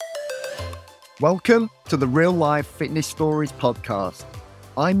Welcome to the Real Life Fitness Stories podcast.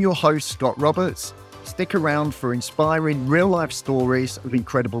 I'm your host, Scott Roberts. Stick around for inspiring real life stories of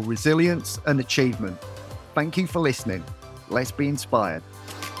incredible resilience and achievement. Thank you for listening. Let's be inspired.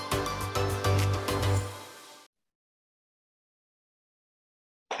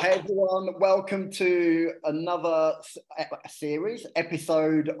 Hey everyone, welcome to another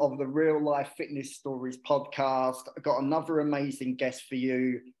episode of the Real Life Fitness Stories podcast. I've got another amazing guest for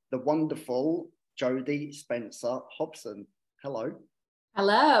you, the wonderful Jodie Spencer-Hobson. Hello.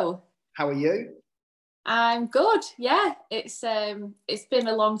 Hello. How are you? I'm good. Yeah, it's been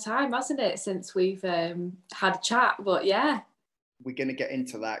a long time, hasn't it, since we've had a chat? But yeah, we're going to get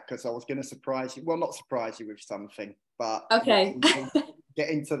into that because I was going to surprise you. Well, not surprise you with something, but okay. We'll get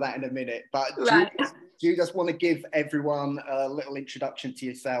into that in a minute. But right. Do you just want to give everyone a little introduction to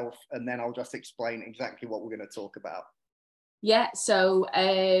yourself, and then I'll just explain exactly what we're going to talk about? Yeah. So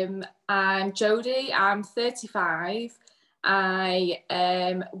I'm Jodie. I'm 35.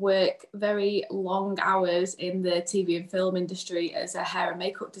 I work very long hours in the TV and film industry as a hair and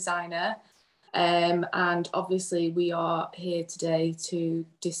makeup designer. And obviously we are here today to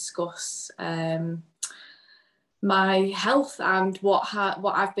discuss my health and what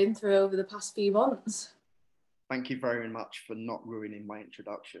I've been through over the past few months. Thank you very much for not ruining my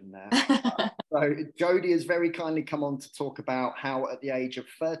introduction there. So Jodie has very kindly come on to talk about how at the age of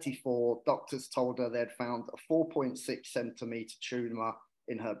 34, doctors told her they'd found a 4.6 centimetre tumour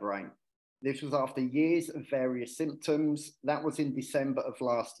in her brain. This was after years of various symptoms. That was in December of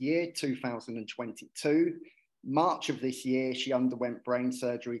last year, 2022. March of this year, she underwent brain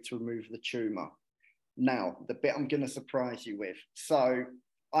surgery to remove the tumour. Now, the bit I'm going to surprise you with. So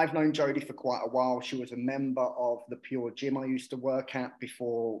I've known Jodie for quite a while. She was a member of the Pure gym I used to work at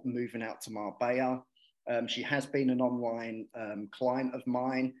before moving out to Marbella. She has been an online client of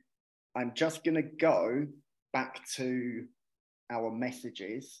mine. I'm just going to go back to our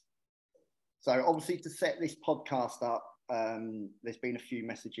messages. So obviously to set this podcast up, there's been a few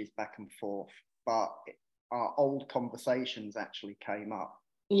messages back and forth, but our old conversations actually came up.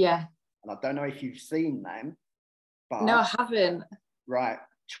 Yeah. And I don't know if you've seen them, but... No, I haven't. Right.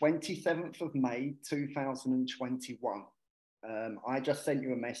 27th of May, 2021. I just sent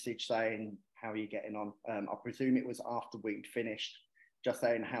you a message saying, how are you getting on? I presume it was after we'd finished, just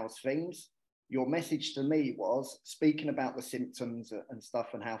saying, how's things? Your message to me was, speaking about the symptoms and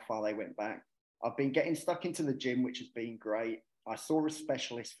stuff and how far they went back, I've been getting stuck into the gym, which has been great. I saw a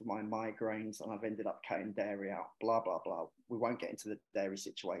specialist for my migraines and I've ended up cutting dairy out, blah, blah, blah. We won't get into the dairy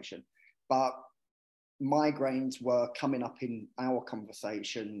situation. But migraines were coming up in our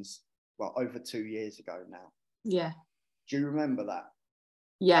conversations, well, over 2 years ago now. Yeah. Do you remember that?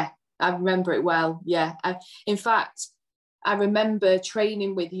 Yeah, I remember it well. Yeah. In fact, I remember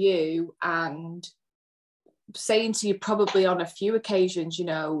training with you and saying to you probably on a few occasions, you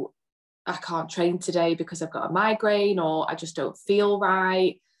know, I can't train today because I've got a migraine or I just don't feel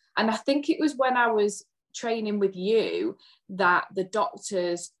right. And I think it was when I was training with you that the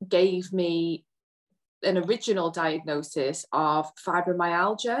doctors gave me an original diagnosis of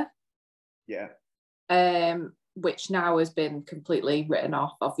fibromyalgia. Yeah. Which now has been completely written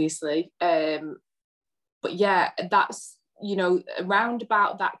off, obviously. But yeah, that's, you know, around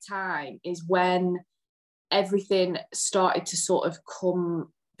about that time is when everything started to sort of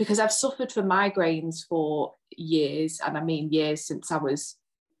come, because I've suffered from migraines for years, and I mean years since I was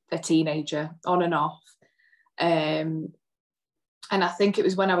a teenager, on and off. And I think it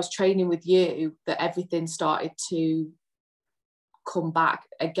was when I was training with you that everything started to come back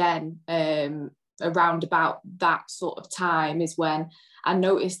again. Around about that sort of time is when I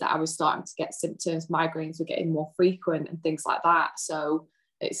noticed that I was starting to get symptoms. Migraines were getting more frequent and things like that. So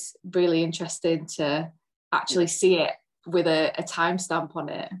it's really interesting to actually see it with a timestamp on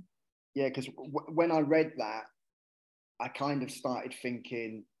it. Yeah, because when I read that, I kind of started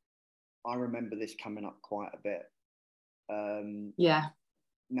thinking, I remember this coming up quite a bit. Yeah.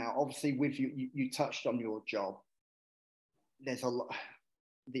 Now, obviously, with you touched on your job. There's a lot.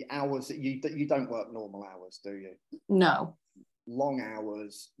 The hours that you don't work normal hours, do you? No. Long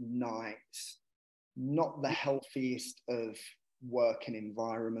hours, nights, not the healthiest of working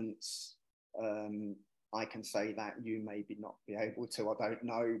environments. I can say that, you maybe not be able to, I don't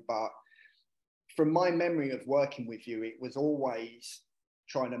know, but from my memory of working with you, it was always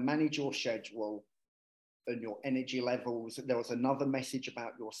trying to manage your schedule and your energy levels. There was another message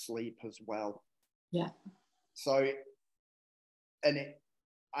about your sleep as well. Yeah. So,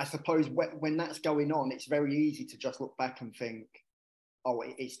 I suppose when that's going on, it's very easy to just look back and think, oh,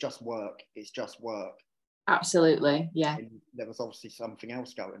 it's just work. It's just work. Absolutely. Yeah. And there was obviously something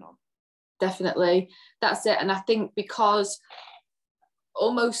else going on. definitely. That's it. And I think because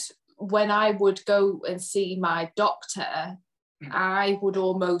almost when I would go and see my doctor, I would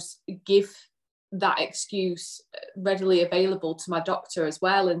almost give that excuse readily available to my doctor as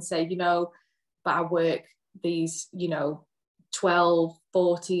well, and say, you know, but I work these, you know, 12,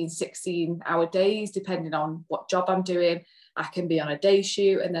 14, 16-hour days, depending on what job I'm doing. I can be on a day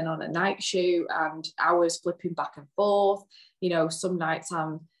shoot and then on a night shoot, and hours flipping back and forth. You know, some nights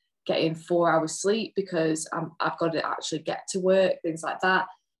I'm getting 4 hours sleep because I've got to actually get to work, things like that.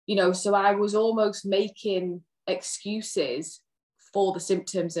 You know, so I was almost making excuses for the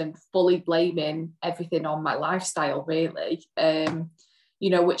symptoms and fully blaming everything on my lifestyle, really. You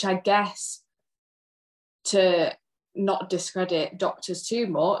know, which I guess, to not discredit doctors too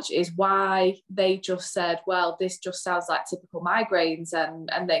much, is why they just said, well, this just sounds like typical migraines, and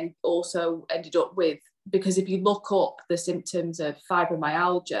then also ended up with, because if you look up the symptoms of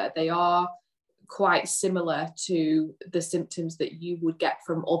fibromyalgia, they are quite similar to the symptoms that you would get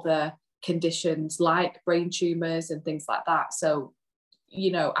from other conditions like brain tumours and things like that. So,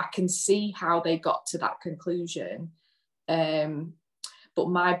 you know, I can see how they got to that conclusion. But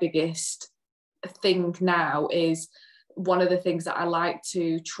my biggest thing now is, one of the things that I like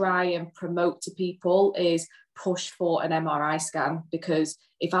to try and promote to people is push for an MRI scan, because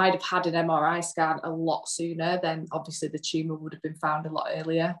if I'd have had an MRI scan a lot sooner, then obviously the tumour would have been found a lot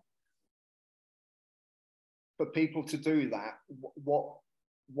earlier. For people to do that,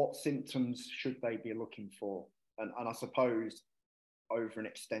 what symptoms should they be looking for? And I suppose over an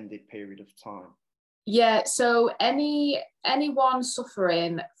extended period of time. Yeah, so anyone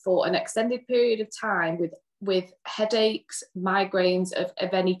suffering for an extended period of time with headaches, migraines of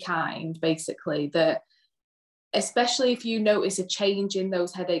any kind, basically, that, especially if you notice a change in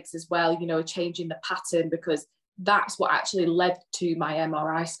those headaches as well, you know, a change in the pattern, because that's what actually led to my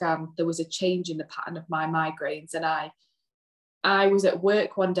MRI scan. There was a change in the pattern of my migraines. And I was at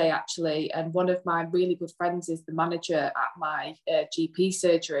work one day, actually, and one of my really good friends is the manager at my GP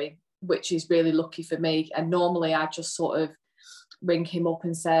surgery, which is really lucky for me. And normally I just sort of ring him up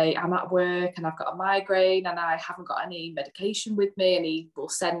and say, I'm at work and I've got a migraine and I haven't got any medication with me, and he will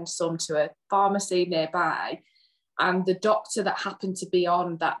send some to a pharmacy nearby. And the doctor that happened to be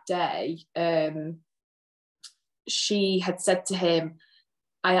on that day, she had said to him,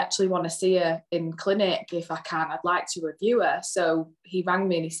 I actually want to see her in clinic if I can. I'd like to review her. So he rang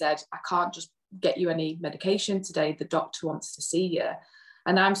me and he said, I can't just get you any medication today. The doctor wants to see you.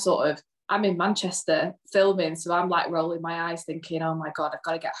 And I'm in Manchester filming, so I'm like rolling my eyes thinking, oh my God, I've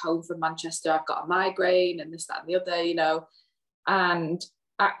got to get home from Manchester. I've got a migraine and this, that, and the other, you know. And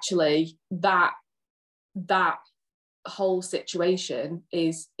actually that whole situation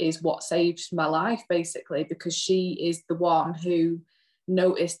is what saved my life, basically, because she is the one who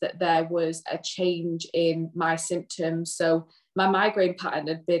noticed that there was a change in my symptoms. So my migraine pattern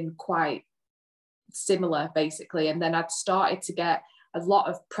had been quite similar, basically, and then I'd started to get a lot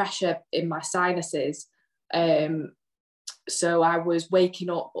of pressure in my sinuses. So I was waking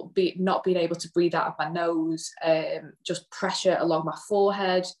up, not being able to breathe out of my nose, just pressure along my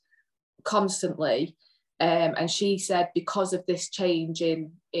forehead constantly. And she said, because of this change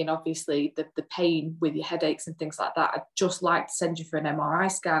in obviously the pain with your headaches and things like that, I'd just like to send you for an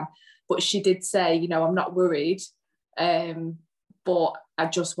MRI scan. But she did say, you know, I'm not worried, but I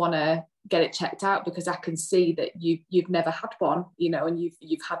just want to get it checked out, because I can see that you've never had one, you know, and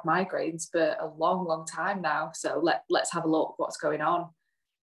you've had migraines for a long time now. So let's have a look what's going on.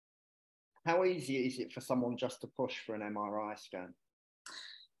 How easy is it for someone just to push for an MRI scan?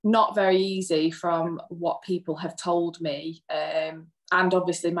 Not very easy, from what people have told me, and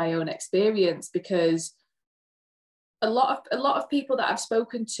obviously my own experience, because a lot of people that I've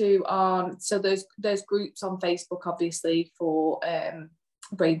spoken to so there's groups on Facebook, obviously, for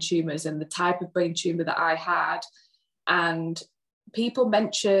brain tumours and the type of brain tumour that I had, and people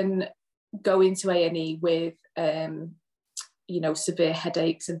mention going to A&E with you know, severe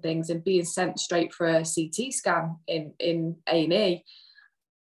headaches and things, and being sent straight for a CT scan in A&E.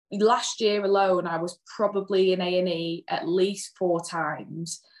 Last year alone, I was probably in A&E at least 4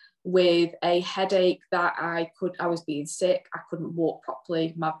 times with a headache that I was being sick. I couldn't walk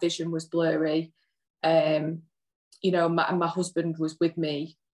properly. My vision was blurry. You know, my husband was with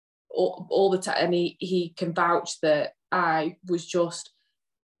me all the time, and he can vouch that I was just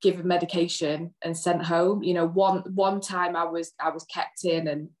given medication and sent home. You know, one time I was kept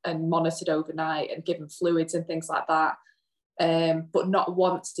in and monitored overnight and given fluids and things like that. But not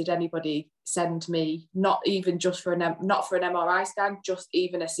once did anybody send me, not even just for not for an MRI scan, just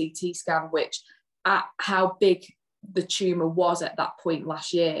even a CT scan, which at how big the tumour was at that point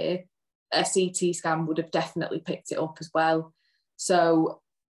last year, a CT scan would have definitely picked it up as well. So,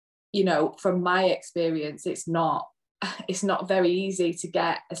 you know, from my experience, it's not very easy to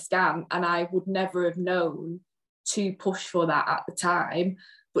get a scan, and I would never have known to push for that at the time.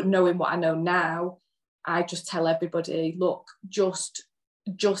 But knowing what I know now, I just tell everybody, look, just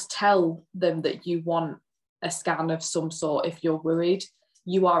tell them that you want a scan of some sort. If you're worried,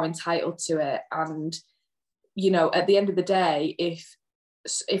 you are entitled to it. And, you know, at the end of the day, if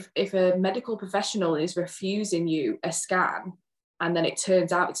a medical professional is refusing you a scan, and then it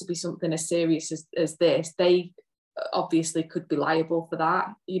turns out to be something as serious as this, they obviously could be liable for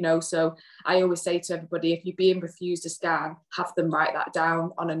that, you know. So I always say to everybody, if you're being refused a scan, have them write that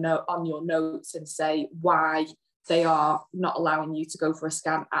down on a note on your notes and say why they are not allowing you to go for a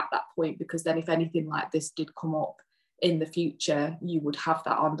scan at that point, because then if anything like this did come up in the future, you would have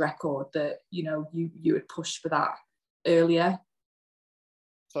that on record that, you know, you would push for that earlier.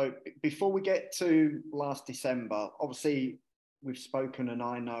 So before we get to last December, obviously we've spoken and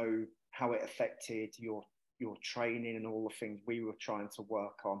I know how it affected your training and all the things we were trying to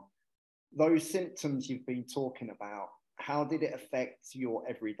work on. Those symptoms you've been talking about, how did it affect your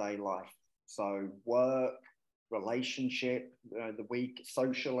everyday life? So work, relationship, the week,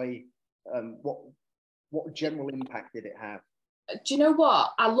 socially, what general impact did it have? Do you know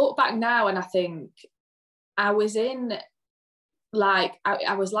what? I look back now and I think I was in, like,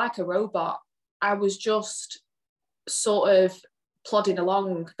 I was like a robot. I was just sort of plodding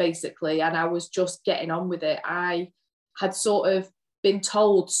along, basically, and I was just getting on with it. I had sort of been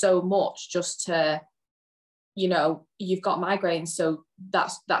told so much just to, you know, you've got migraines, so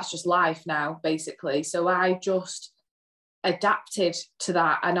that's just life now, basically. So I just adapted to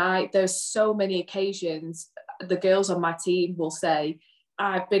that. And there's so many occasions, the girls on my team will say,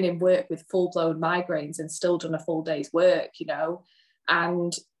 I've been in work with full-blown migraines and still done a full day's work, you know.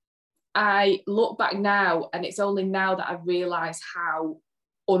 And I look back now, and it's only now that I realise how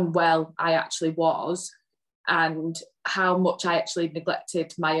unwell I actually was and how much I actually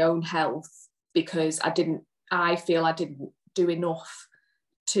neglected my own health, because I feel I didn't do enough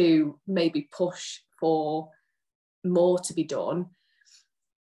to maybe push for more to be done.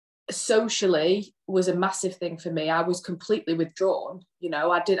 Socially was a massive thing for me. I was completely withdrawn, you know.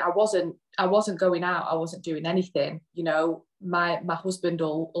 I wasn't going out, I wasn't doing anything, you know. My husband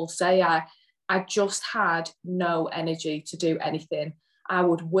will say I just had no energy to do anything. I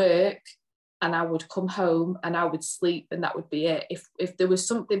would work and I would come home and I would sleep, and that would be it. If there was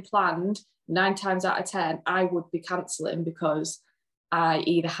something planned, 9 times out of 10 I would be cancelling, because I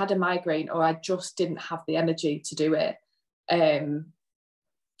either had a migraine or I just didn't have the energy to do it.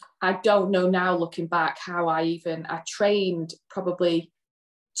 I don't know now, looking back, how I trained probably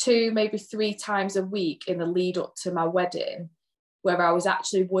 2, maybe 3 times a week in the lead up to my wedding, where I was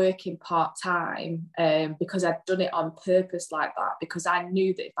actually working part-time, because I'd done it on purpose like that, because I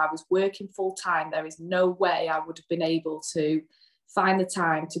knew that if I was working full-time, there is no way I would have been able to find the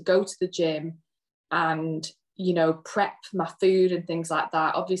time to go to the gym and, you know, prep my food and things like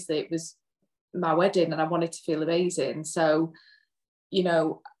that. Obviously it was my wedding and I wanted to feel amazing. So, you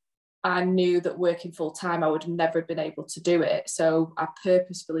know, I knew that working full time, I would have never been able to do it. So I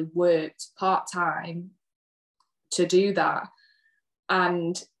purposefully worked part time to do that.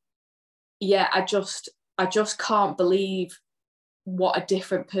 And yeah, I just can't believe what a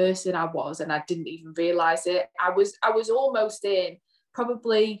different person I was, and I didn't even realize it. I was almost in,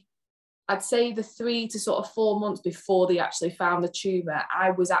 probably, I'd say, the 3 to sort of 4 months before they actually found the tumour,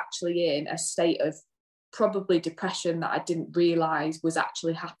 I was actually in a state of probably depression that I didn't realize was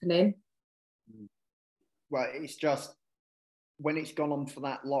actually happening. Well, it's just, when it's gone on for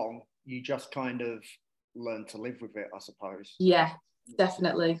that long, you just kind of learn to live with it, I suppose. Yeah,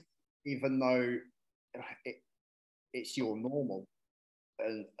 definitely. Even though it's your normal,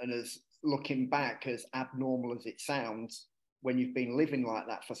 and as looking back, as abnormal as it sounds, when you've been living like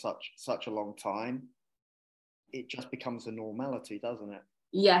that for such a long time, it just becomes a normality, doesn't it?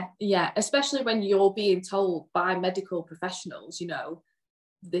 Yeah, especially when you're being told by medical professionals, you know,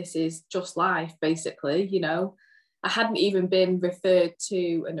 this is just life, basically. You know, I hadn't even been referred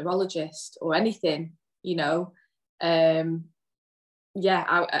to a neurologist or anything, you know. Yeah,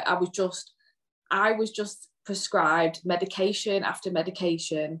 I was just prescribed medication after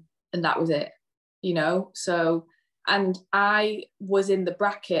medication, and that was it, you know. So, and I was in the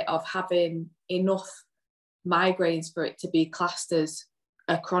bracket of having enough migraines for it to be classed as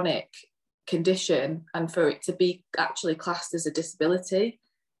a chronic condition and for it to be actually classed as a disability.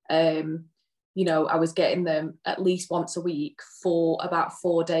 You know, I was getting them at least once a week for about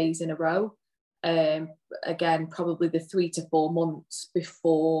 4 days in a row. Again, probably the 3 to 4 months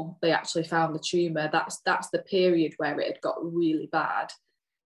before they actually found the tumour. That's the period where it had got really bad,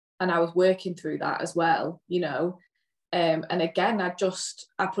 and I was working through that as well, you know. And again, I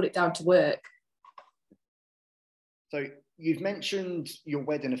put it down to work. So you've mentioned your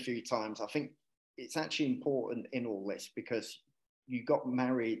wedding a few times. I think it's actually important in all this because you got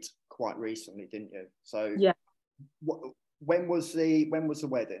married quite recently, didn't you? So yeah. When was the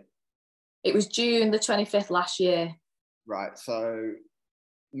wedding? It was June the 25th last year. Right. So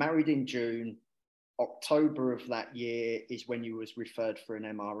married in June. October of that year is when you was referred for an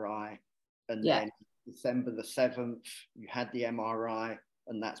MRI. And then December the 7th, you had the MRI.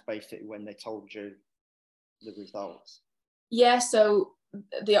 And that's basically when they told you the results. Yeah. So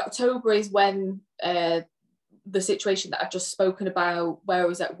the October is when the situation that I've just spoken about, where I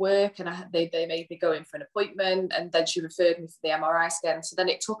was at work and they made me go in for an appointment, and then she referred me for the MRI scan. So then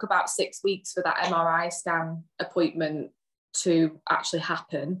it took about 6 weeks for that MRI scan appointment to actually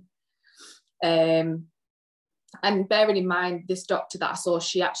happen. And bearing in mind, this doctor that I saw,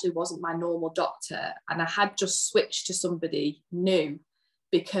 she actually wasn't my normal doctor, and I had just switched to somebody new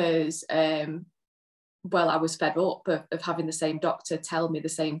because well, I was fed up of having the same doctor tell me the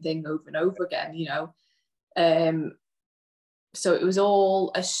same thing over and over again, you know. So it was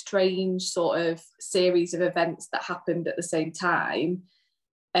all a strange sort of series of events that happened at the same time.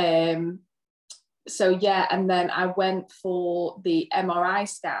 So yeah, and then I went for the MRI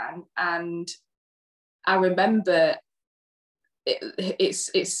scan, and I remember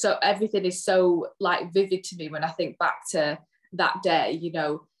it's so, everything is so like vivid to me when I think back to that day, you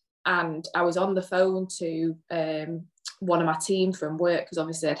know. And I was on the phone to one of my team from work, because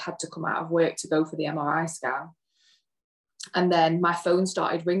obviously I'd had to come out of work to go for the MRI scan. And then my phone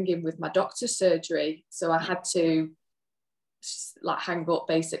started ringing with my doctor's surgery. So I had to like hang up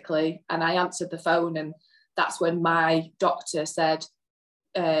basically. And I answered the phone, and that's when my doctor said,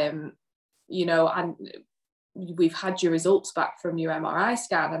 you know, and we've had your results back from your MRI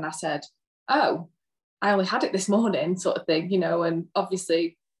scan. And I said, oh, I only had it this morning, sort of thing, you know. And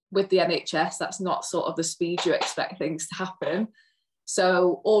obviously with the NHS, that's not sort of the speed you expect things to happen.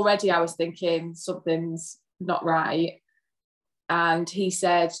 So already I was thinking something's not right. And he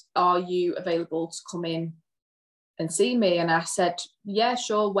said, are you available to come in and see me? And I said, yeah,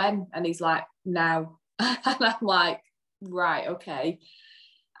 sure, when? And he's like, now. And I'm like, right, okay.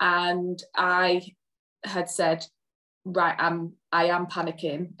 And I had said, right, I am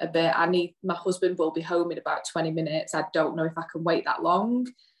panicking a bit. My husband will be home in about 20 minutes. I don't know if I can wait that long.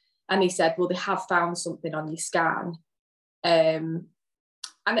 And he said, well, they have found something on your scan. And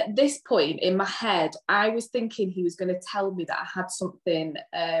at this point in my head, I was thinking he was going to tell me that I had something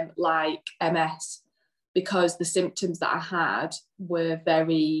like MS, because the symptoms that I had were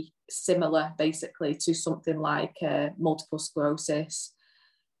very similar, basically, to something like multiple sclerosis.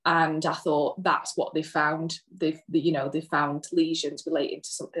 And I thought that's what they found. They found lesions relating to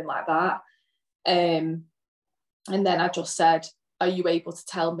something like that. And then I just said, are you able to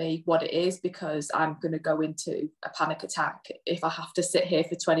tell me what it is? Because I'm going to go into a panic attack if I have to sit here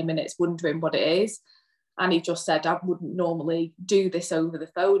for 20 minutes wondering what it is. And he just said, I wouldn't normally do this over the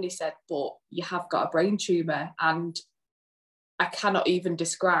phone. He said, but you have got a brain tumour, and I cannot even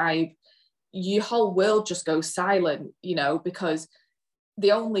describe, your whole world just goes silent, you know, because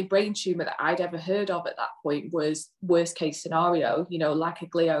the only brain tumour that I'd ever heard of at that point was worst case scenario, you know, like a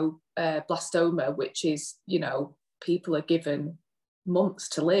glioblastoma, which is, you know, people are given months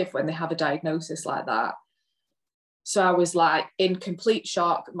to live when they have a diagnosis like that. So I was like in complete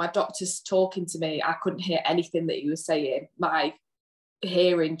shock. My doctor's talking to me. I couldn't hear anything that he was saying. My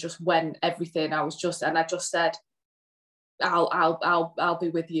hearing just went, everything. I just said, I'll be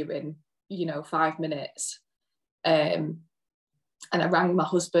with you in, you know, 5 minutes. And I rang my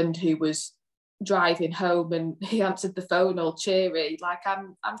husband, who was driving home, and he answered the phone all cheery, like,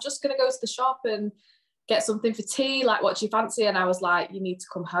 I'm just going to go to the shop and get something for tea, like, what do you fancy? And I was like, you need to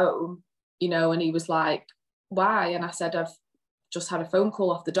come home, you know. And he was like, why? And I said, I've just had a phone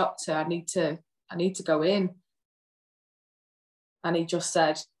call off the doctor. I need to go in. And he just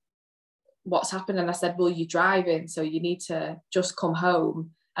said, what's happened? And I said, well, you're driving, so you need to just come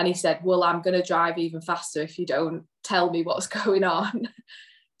home. And he said, well, I'm going to drive even faster if you don't tell me what's going on.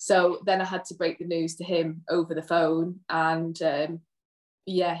 So then I had to break the news to him over the phone. And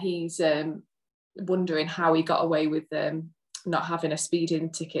he's wondering how he got away with not having a speeding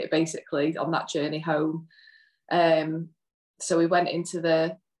ticket, basically, on that journey home. So we went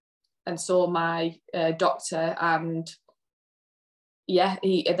and saw my doctor, and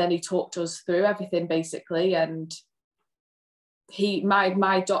he talked us through everything, basically. And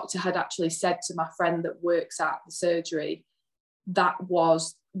my doctor had actually said to my friend that works at the surgery, that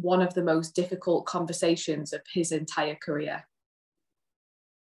was one of the most difficult conversations of his entire career.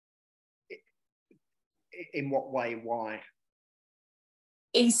 In what way? Why?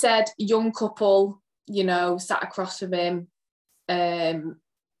 He said, young couple, sat across from him,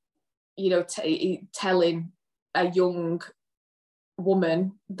 telling a young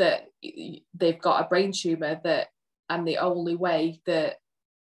woman that they've got a brain tumour, and the only way that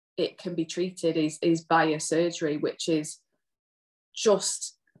it can be treated is by a surgery, which is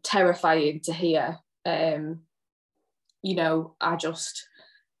just terrifying to hear.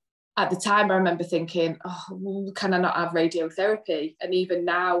 At the time, I remember thinking, can I not have radiotherapy? And even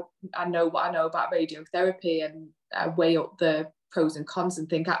now, I know what I know about radiotherapy, and I weigh up the pros and cons and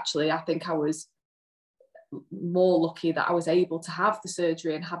think, actually, I think I was more lucky that I was able to have the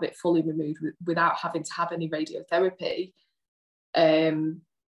surgery and have it fully removed without having to have any radiotherapy.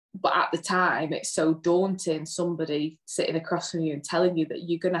 But at the time, it's so daunting, somebody sitting across from you and telling you that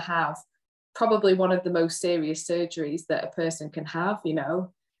you're going to have probably one of the most serious surgeries that a person can have,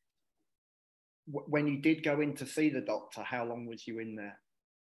 When you did go in to see the doctor, how long was you in there?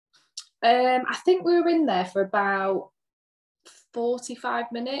 I think we were in there for about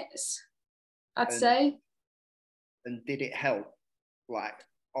 45 minutes, I'd say. And did it help? Like,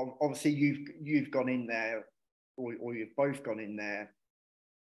 obviously you've gone in there, or you've both gone in there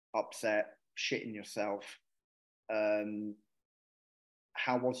upset, shitting yourself. How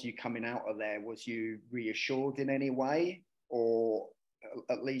was you coming out of there? Was you reassured in any way, or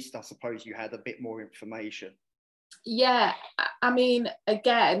at least I suppose you had a bit more information? Yeah, I mean,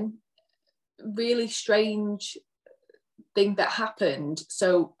 again, really strange thing that happened.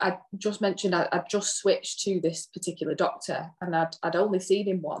 So I just mentioned I'd just switched to this particular doctor, and I'd only seen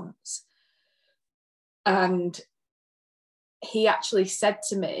him once, and he actually said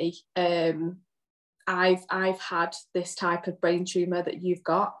to me, I've had this type of brain tumour that you've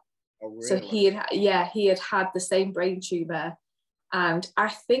got. Oh, really? So he had the same brain tumour, and I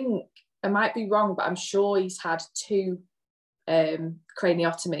think, I might be wrong, but I'm sure he's had 2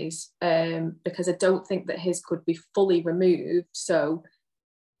 craniotomies, because I don't think that his could be fully removed, so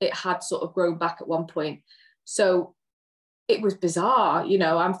it had sort of grown back at one point. So it was bizarre,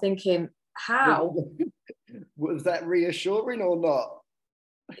 I'm thinking, how? Was that reassuring or not?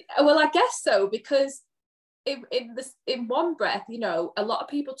 Well, I guess so, because in one breath, a lot of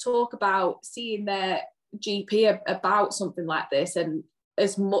people talk about seeing their GP about something like this, and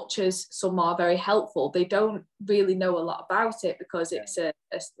as much as some are very helpful, they don't really know a lot about it because it's a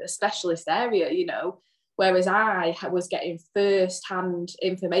specialist area, whereas I was getting first-hand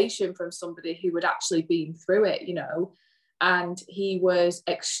information from somebody who had actually been through it, and he was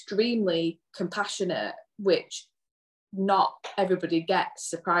extremely compassionate, which not everybody gets,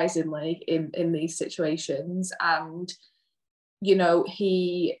 surprisingly, in these situations. And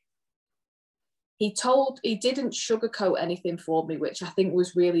he didn't sugarcoat anything for me, which I think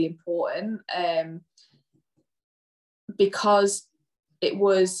was really important, because it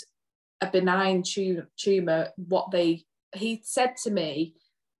was a benign tumor. He said to me,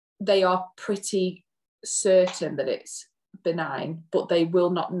 they are pretty certain that it's benign, but they will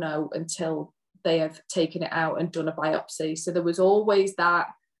not know until they have taken it out and done a biopsy. So there was always that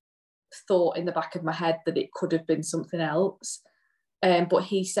thought in the back of my head that it could have been something else. But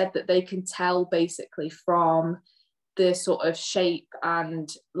he said that they can tell basically from the sort of shape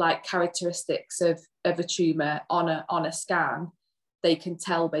and like characteristics of a tumour on a scan, they can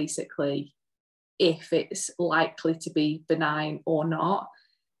tell basically if it's likely to be benign or not.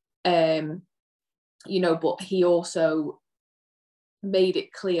 But he also made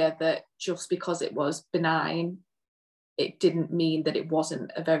it clear that just because it was benign, it didn't mean that it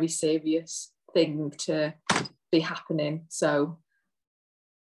wasn't a very serious thing to be happening. So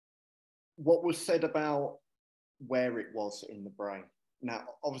what was said about where it was in the brain? Now,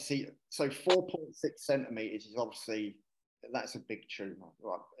 obviously, so 4.6 centimeters is obviously, that's a big tumor,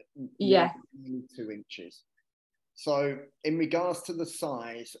 right? Yeah. Nearly 2 inches. So in regards to the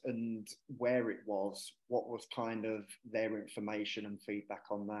size and where it was, what was kind of their information and feedback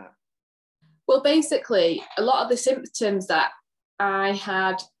on that? Well, basically, a lot of the symptoms that I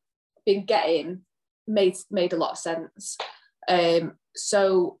had been getting made a lot of sense.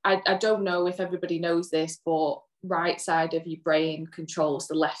 So I don't know if everybody knows this, but right side of your brain controls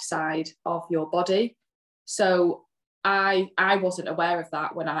the left side of your body. So I wasn't aware of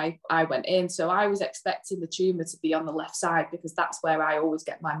that when I went in. So I was expecting the tumour to be on the left side because that's where I always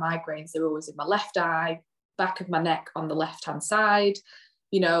get my migraines. They're always in my left eye, back of my neck on the left-hand side.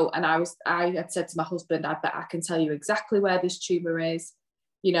 And I had said to my husband, I bet I can tell you exactly where this tumour is,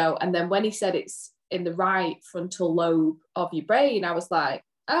 and then when he said it's in the right frontal lobe of your brain, I was like,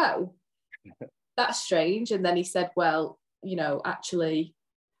 oh, that's strange. And then he said, well, actually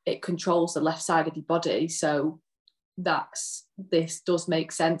it controls the left side of your body, so this does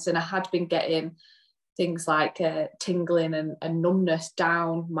make sense. And I had been getting things like tingling and numbness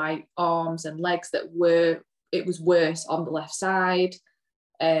down my arms and legs it was worse on the left side,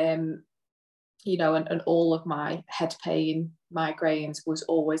 and all of my head pain, migraines was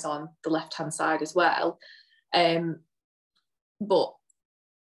always on the left hand side as well. But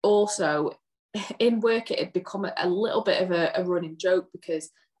also in work it had become a little bit of a running joke, because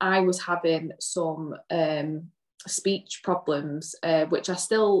I was having some speech problems, which I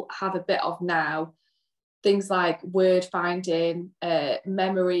still have a bit of now. Things like word finding,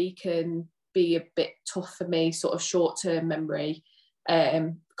 memory can be a bit tough for me, sort of short-term memory,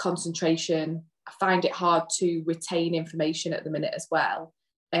 concentration. I find it hard to retain information at the minute as well,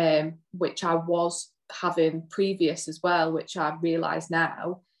 which I was having previous as well, which I realise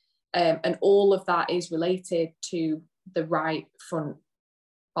now. And all of that is related to the right front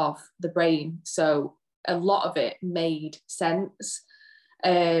of the brain. So a lot of it made sense.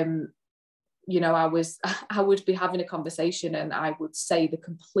 I would be having a conversation and I would say the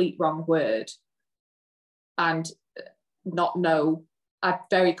complete wrong word and not know. I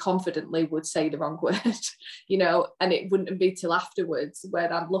very confidently would say the wrong word, and it wouldn't be till afterwards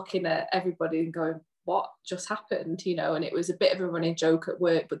when I'm looking at everybody and going, what just happened, and it was a bit of a running joke at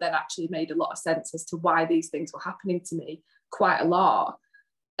work, but then actually made a lot of sense as to why these things were happening to me quite a lot.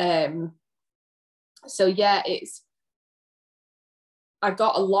 So yeah, I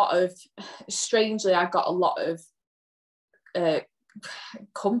got a lot of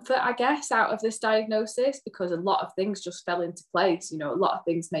comfort, I guess, out of this diagnosis, because a lot of things just fell into place. A lot of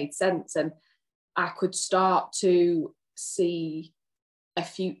things made sense, and I could start to see a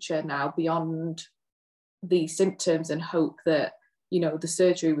future now beyond these symptoms and hope that the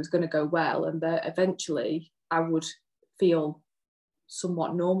surgery was going to go well and that eventually I would feel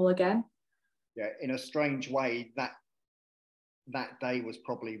somewhat normal again. Yeah, in a strange way, that day was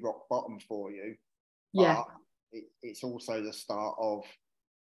probably rock bottom for you. Yeah, it's also the start of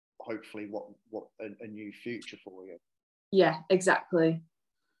hopefully what a new future for you. Yeah, exactly.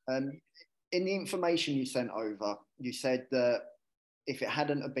 In the information you sent over, you said that if it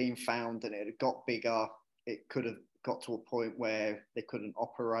hadn't have been found and it had got bigger, it could have got to a point where they couldn't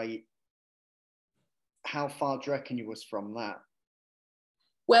operate. How far do you reckon you was from that?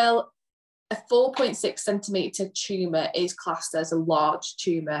 Well, a 4.6 centimetre tumour is classed as a large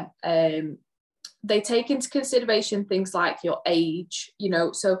tumour. They take into consideration things like your age,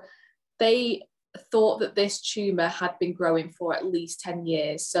 so they thought that this tumour had been growing for at least 10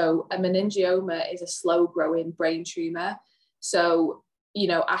 years. So a meningioma is a slow growing brain tumour. So,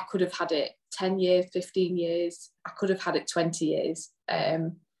 I could have had it 10 years, 15 years, I could have had it 20 years.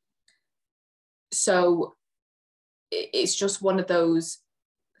 So it's just one of those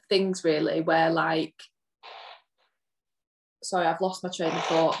things really where sorry, I've lost my train of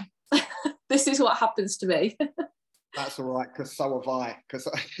thought. This is what happens to me. That's all right, because so have I. Because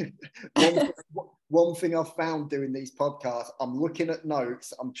one thing I've found doing these podcasts, I'm looking at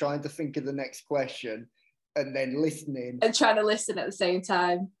notes, I'm trying to think of the next question, and then listening. And trying to listen at the same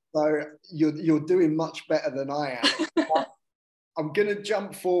time. So you're doing much better than I am. I'm going to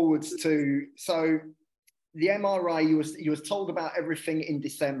jump forwards to, so the MRI, you was told about everything in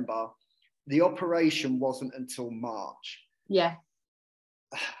December. The operation wasn't until March. Yeah.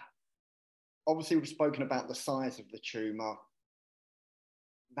 Obviously, we've spoken about the size of the tumour.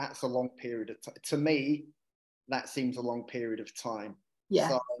 That's a long period of time. To me, that seems a long period of time. Yeah.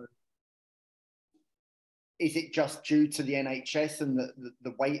 So, is it just due to the NHS and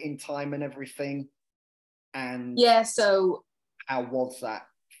the waiting time and everything? And yeah, so how was that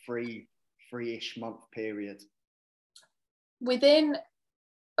three-ish month period? Within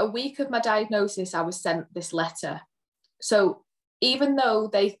a week of my diagnosis, I was sent this letter. So even though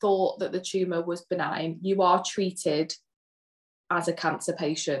they thought that the tumour was benign, you are treated as a cancer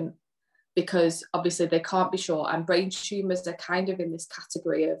patient, because obviously they can't be sure, and brain tumours are kind of in this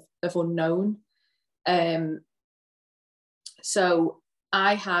category of unknown. So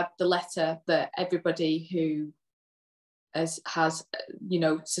I had the letter that everybody who has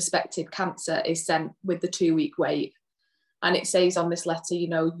suspected cancer is sent with the 2-week wait. And it says on this letter,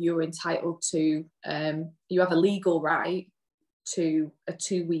 you're entitled to, you have a legal right to a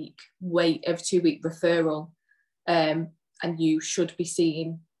 2-week wait, of 2-week referral, and you should be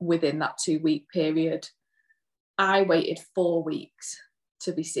seen within that 2-week period. I waited 4 weeks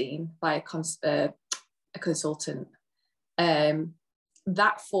to be seen by a consultant.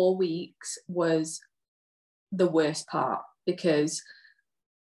 That 4 weeks was the worst part, because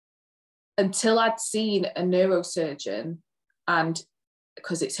until I'd seen a neurosurgeon, and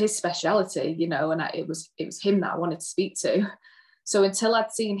because it's his speciality, you know, and it was him that I wanted to speak to. So until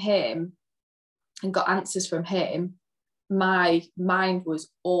I'd seen him and got answers from him, my mind was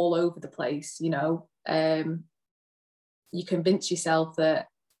all over the place, you know. You convince yourself that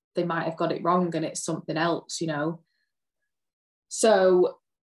they might have got it wrong and it's something else, you know. So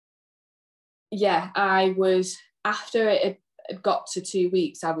yeah, I was, after it had got to 2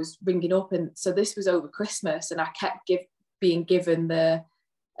 weeks, I was ringing up, and so this was over Christmas, and I kept being given the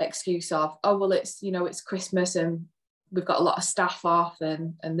excuse of, oh well, it's, you know, it's Christmas and we've got a lot of staff off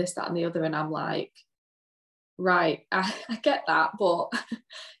and this, that and the other. And I'm like, right, I get that, but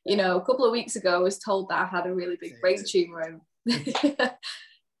you know, a couple of weeks ago I was told that I had a really big brain tumor.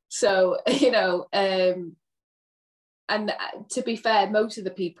 So, you know, and to be fair, most of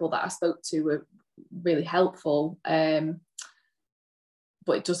the people that I spoke to were really helpful,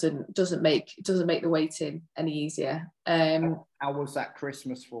 but it doesn't make the waiting any easier. How was that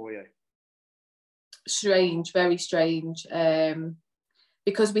Christmas for you? Strange, very strange,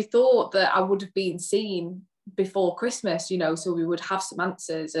 because we thought that I would have been seen before Christmas, you know, so we would have some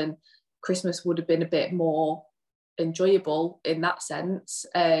answers and Christmas would have been a bit more enjoyable in that sense.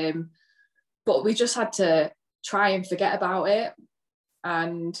 But we just had to try and forget about it,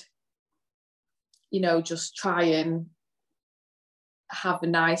 and, you know, just try and have a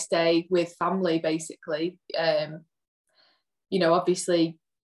nice day with family, basically. You know, obviously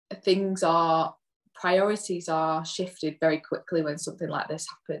priorities are shifted very quickly when something like this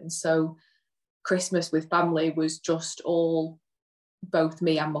happens. So Christmas with family was just all both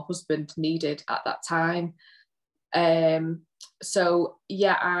me and my husband needed at that time. So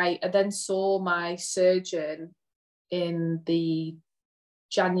yeah, I then saw my surgeon in the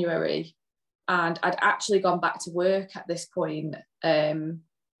January, and I'd actually gone back to work at this point. And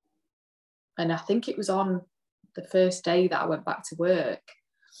I think it was on the first day that I went back to work,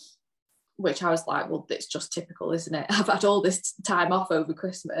 which I was like, well, it's just typical, isn't it? I've had all this time off over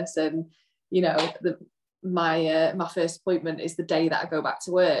Christmas, and, you know, my first appointment is the day that I go back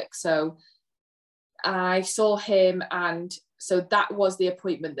to work. So I saw him, and so that was the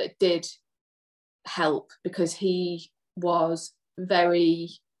appointment that did help, because he was very,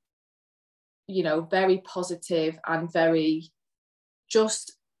 you know, very positive and very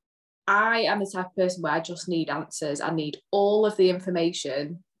just, I am the type of person where I just need answers. I need all of the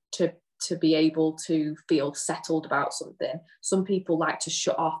information to be able to feel settled about something. Some people like to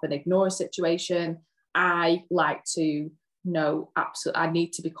shut off and ignore a situation. I like to know, absolutely, I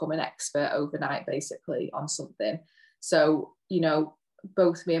need to become an expert overnight, basically, on something. So, you know,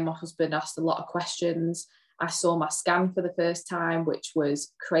 both me and my husband asked a lot of questions. I saw my scan for the first time, which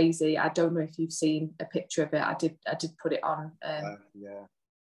was crazy. I don't know if you've seen a picture of it. I did put it on. Yeah.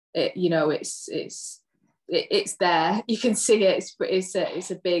 It, you know, it's there. You can see it.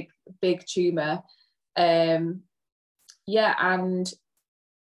 It's a big tumor. Yeah, and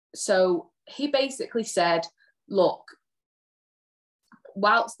so he basically said, look,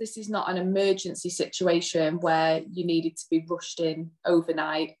 whilst this is not an emergency situation where you needed to be rushed in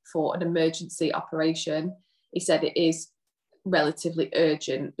overnight for an emergency operation, he said it is relatively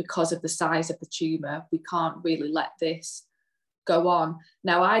urgent because of the size of the tumour. We can't really let this go on.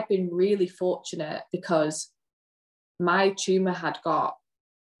 Now, I'd been really fortunate because my tumour had got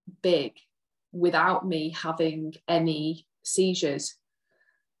big without me having any seizures.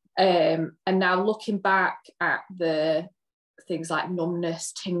 And now looking back at the things like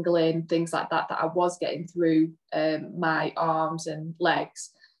numbness, tingling, things like that I was getting through my arms and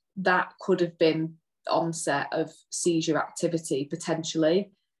legs, that could have been onset of seizure activity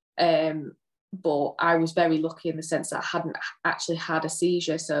potentially. But I was very lucky in the sense that I hadn't actually had a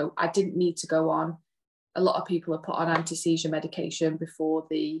seizure, so I didn't need to go on. A lot of people are put on anti-seizure medication before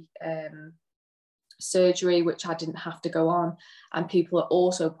the surgery, which I didn't have to go on, and people are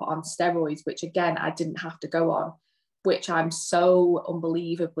also put on steroids, which again I didn't have to go on, which I'm so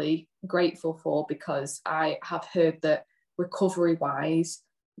unbelievably grateful for, because I have heard that recovery-wise,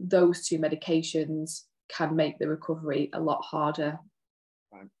 those two medications can make the recovery a lot harder.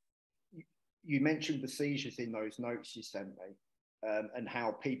 You mentioned the seizures in those notes you sent me, and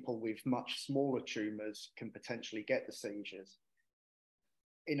how people with much smaller tumours can potentially get the seizures.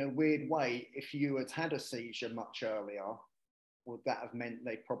 In a weird way, if you had had a seizure much earlier, would that have meant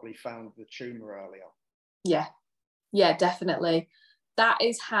they probably found the tumour earlier? Yeah, definitely. That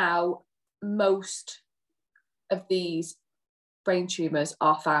is how most of these brain tumours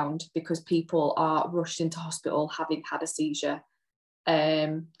are found because people are rushed into hospital having had a seizure.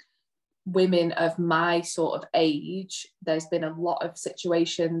 Women of my sort of age, there's been a lot of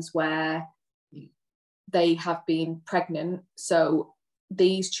situations where they have been pregnant. So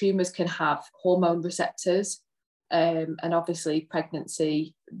these tumours can have hormone receptors, and obviously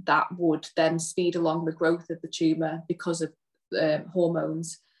pregnancy, that would then speed along the growth of the tumour because of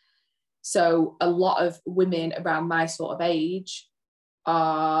hormones. So a lot of women around my sort of age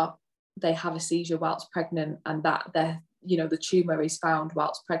they have a seizure whilst pregnant, and that the tumour is found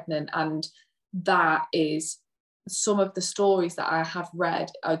whilst pregnant. And that is, some of the stories that I have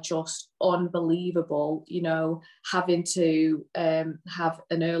read are just unbelievable, having to have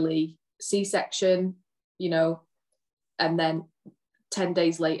an early C-section, and then 10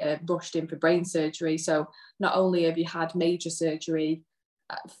 days later rushed in for brain surgery. So not only have you had major surgery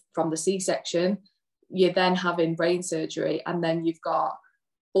from the C-section, you're then having brain surgery, and then you've got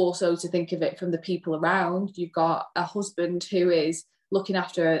also to think of it from the people around. You've got a husband who is looking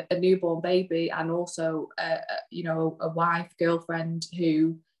after a newborn baby, and also a wife, girlfriend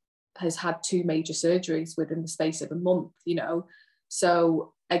who has had 2 major surgeries within the space of a month,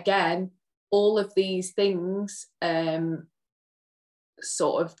 So again, all of these things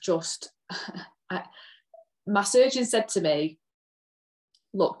sort of just my surgeon said to me,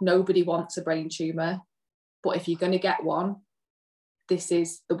 look, nobody wants a brain tumour, but if you're going to get one, this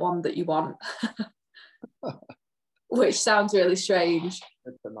is the one that you want. Which sounds really strange.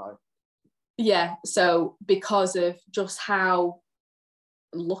 Yeah, so because of just how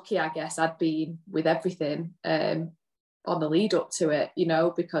lucky, I guess, I'd been with everything on the lead up to it,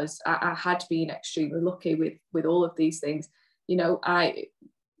 because I had been extremely lucky with all of these things. We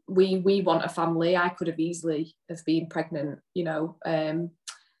want a family. I could have easily have been pregnant,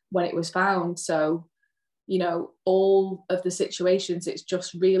 when it was found. So, all of the situations, it's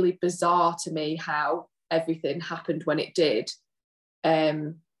just really bizarre to me how everything happened when it did.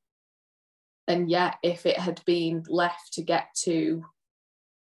 And yet, if it had been left to get to,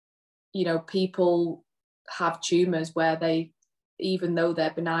 people have tumours where they, even though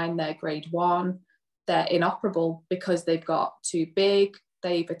they're benign, they're grade 1, they're inoperable because they've got too big,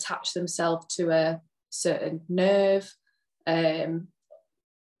 they've attached themselves to a certain nerve,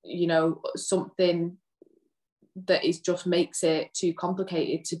 something that is just makes it too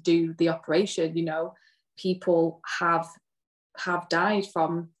complicated to do the operation. People have died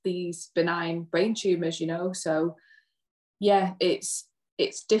from these benign brain tumours, so yeah, it's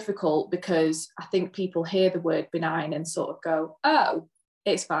difficult because I think people hear the word benign and sort of go, oh,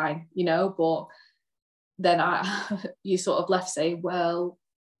 it's fine, but then you sort of left saying, well,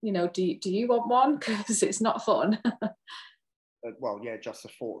 do you want one? Because it's not fun. Well, yeah, just the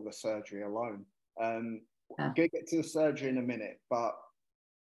thought of the surgery alone. I'm going to get to the surgery in a minute, but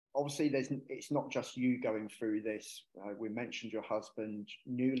obviously it's not just you going through this. We mentioned your husband,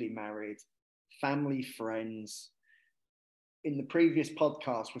 newly married, family, friends. In the previous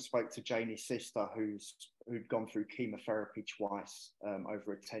podcast, we spoke to Janie's sister, who'd gone through chemotherapy twice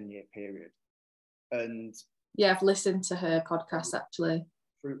over a 10-year period. And yeah, I've listened to her podcast actually.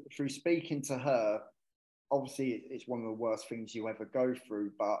 Through speaking to her, obviously it's one of the worst things you ever go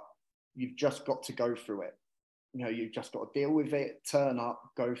through, but you've just got to go through it. You've just got to deal with it, turn up,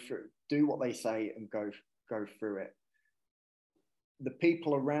 go through, do what they say and go through it. The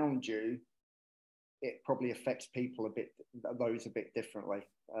people around you, it probably affects those a bit differently.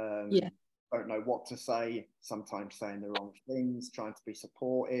 Yeah. Don't know what to say, sometimes saying the wrong things, trying to be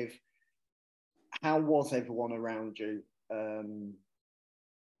supportive. How was everyone around you? And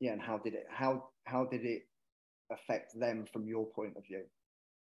how did it affect them from your point of view?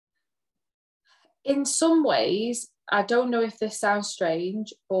 In some ways, I don't know if this sounds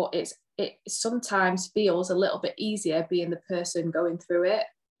strange, but it sometimes feels a little bit easier being the person going through it,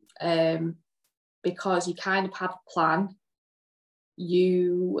 because you kind of have a plan.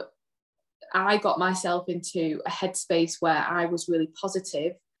 I got myself into a headspace where I was really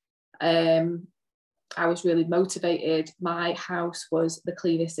positive. I was really motivated. My house was the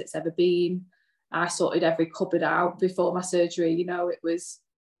cleanest it's ever been. I sorted every cupboard out before my surgery.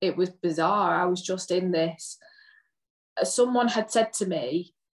 It was bizarre. I was just in this. Someone had said to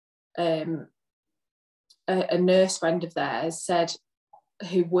me, a nurse friend of theirs said,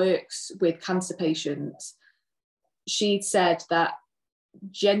 who works with cancer patients, she'd said that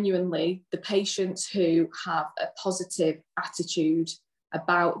genuinely the patients who have a positive attitude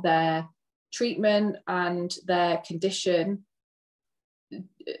about their treatment and their condition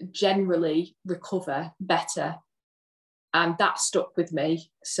generally recover better. And that stuck with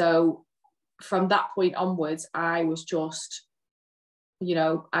me. So from that point onwards, I was just you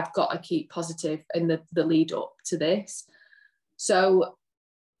know, I've got to keep positive in the lead up to this. So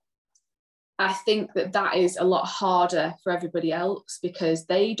I think that is a lot harder for everybody else, because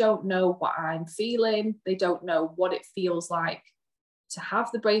they don't know what I'm feeling. They don't know what it feels like to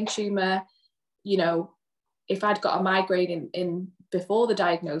have the brain tumour. You know, if I'd got a migraine in before the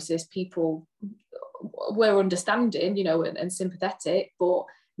diagnosis, people were understanding, you know, and sympathetic. But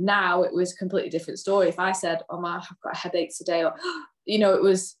now it was a completely different story. If I said, oh my, I've got headaches today, or, you know, it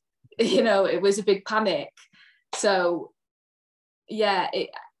was a big panic. So yeah,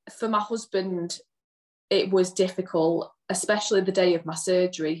 for my husband, it was difficult, especially the day of my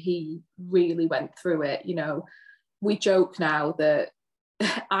surgery. He really went through it. You know, we joke now that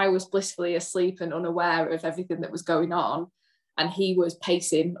I was blissfully asleep and unaware of everything that was going on, and he was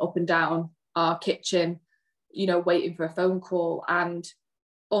pacing up and down our kitchen, you know, waiting for a phone call. And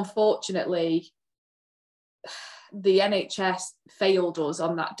unfortunately, the NHS failed us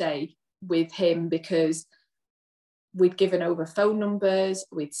on that day with him, because we'd given over phone numbers.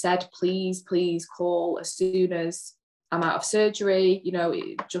 We'd said, please call as soon as I'm out of surgery. You know,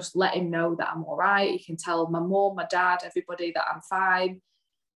 just let him know that I'm all right. You can tell my mum, my dad, everybody that I'm fine.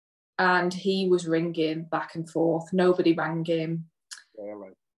 And he was ringing back and forth. Nobody rang him. Really?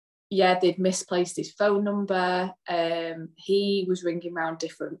 Yeah, they'd misplaced his phone number. He was ringing around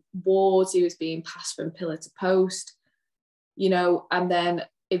different wards. He was being passed from pillar to post, you know, and then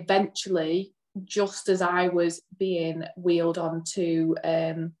eventually, just as I was being wheeled onto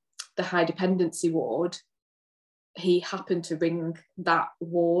the high dependency ward, he happened to ring that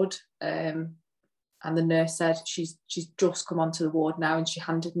ward, and the nurse said, she's just come onto the ward now, and she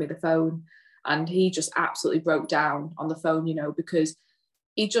handed me the phone. And he just absolutely broke down on the phone, you know, because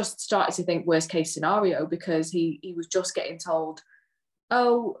he just started to think worst case scenario, because he was just getting told,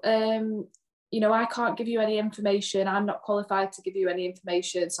 oh, you know, I can't give you any information. I'm not qualified to give you any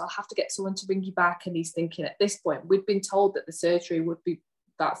information, so I'll have to get someone to ring you back. And he's thinking, at this point, we'd been told that the surgery would be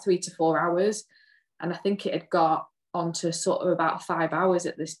about 3 to 4 hours. And I think it had got onto sort of about 5 hours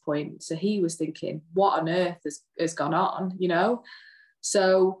at this point. So he was thinking, what on earth has gone on, you know?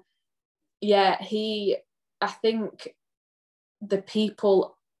 So yeah, I think the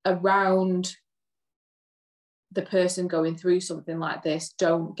people around the person going through something like this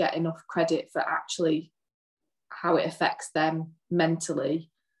don't get enough credit for actually how it affects them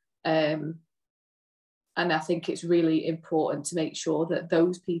mentally. And I think it's really important to make sure that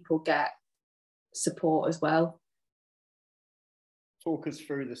those people get support as well. Talk us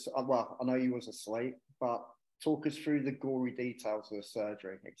through this. Well, I know you was asleep, but talk us through the gory details of the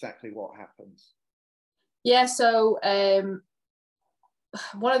surgery, exactly what happens. Yeah, so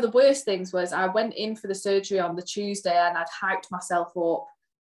one of the worst things was I went in for the surgery on the Tuesday, and I'd hyped myself up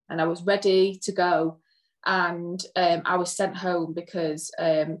and I was ready to go. And I was sent home because,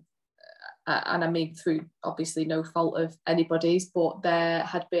 and I mean, through obviously no fault of anybody's, but there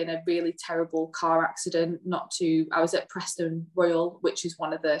had been a really terrible car accident. I was at Preston Royal, which is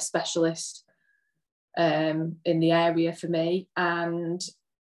one of the specialists in the area for me. And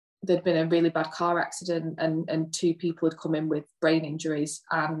there'd been a really bad car accident, and 2 people had come in with brain injuries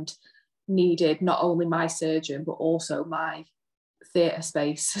and needed not only my surgeon, but also my theatre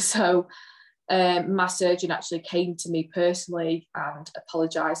space. So my surgeon actually came to me personally and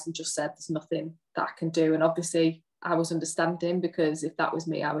apologised and just said, there's nothing that I can do. And obviously I was understanding, because if that was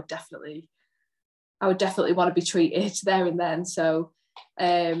me, I would definitely want to be treated there and then. So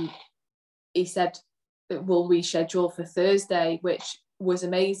he said, we'll reschedule for Thursday, which was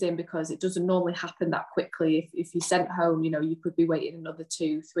amazing, because it doesn't normally happen that quickly. If you're sent home, you know, you could be waiting another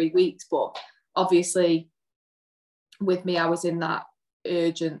 2-3 weeks. But obviously with me, I was in that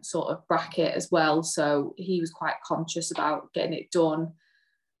urgent sort of bracket as well. So he was quite conscious about getting it done.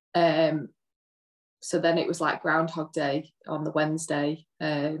 So then it was like Groundhog Day on the Wednesday,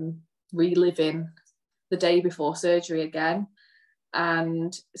 reliving the day before surgery again.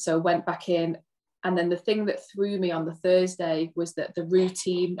 And so went back in. And then the thing that threw me on the Thursday was that the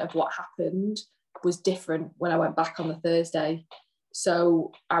routine of what happened was different when I went back on the Thursday.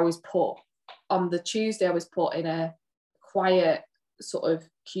 So I was put on the Tuesday, I was put in a quiet sort of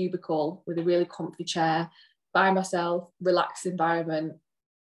cubicle with a really comfy chair by myself, relaxed environment.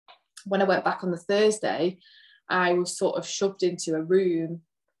 When I went back on the Thursday, I was sort of shoved into a room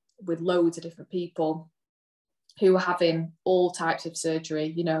with loads of different people who were having all types of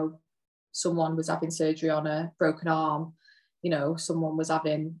surgery. You know, someone was having surgery on a broken arm, you know, someone was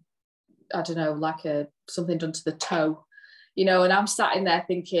having, I don't know, like something done to the toe, you know, and I'm sat in there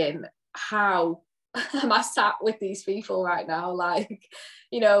thinking, how am I sat with these people right now? Like,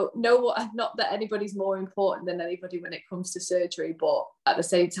 you know, not that anybody's more important than anybody when it comes to surgery, but at the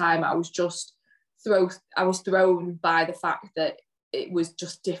same time, I was thrown by the fact that it was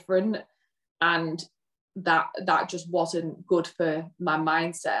just different, and that just wasn't good for my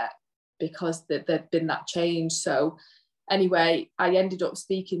mindset, because there'd been that change. So anyway, I ended up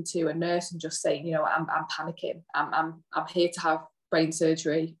speaking to a nurse and just saying, you know, I'm panicking. I'm here to have brain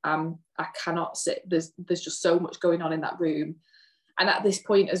surgery. I cannot sit. There's just so much going on in that room. And at this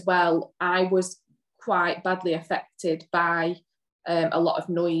point as well, I was quite badly affected by a lot of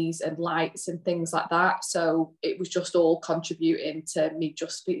noise and lights and things like that. So it was just all contributing to me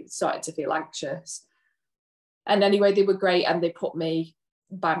just starting to feel anxious. And anyway, they were great, and they put me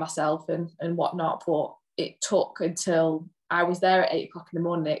by myself and whatnot. But it took until I was there at 8 o'clock in the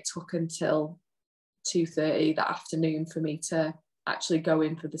morning. It took until 2:30 that afternoon for me to actually go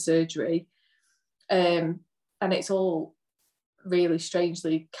in for the surgery. And it's all really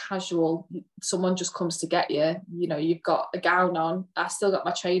strangely casual. Someone just comes to get you. You know, you've got a gown on. I still got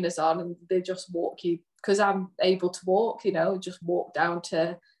my trainers on, and they just walk you, because I'm able to walk, you know, just walk down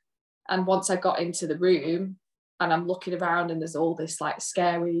to. And once I got into the room and I'm looking around, and there's all this like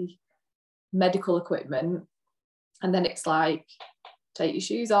scary medical equipment, and then it's like, take your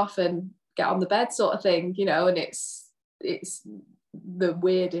shoes off and get on the bed sort of thing, you know, and it's the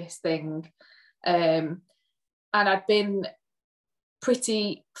weirdest thing. And I'd been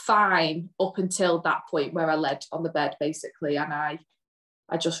pretty fine up until that point where I led on the bed basically, and I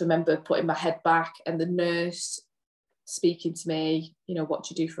just remember putting my head back and the nurse speaking to me, you know, what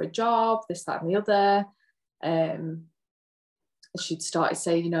do you do for a job, this, that and the other. She'd started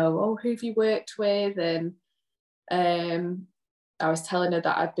saying, you know, oh, who have you worked with? And I was telling her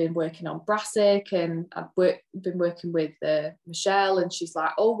that I'd been working on Brassic, and I'd been working with Michelle, and she's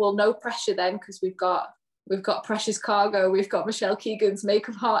like, oh, well, no pressure then, because we've got Precious Cargo, we've got Michelle Keegan's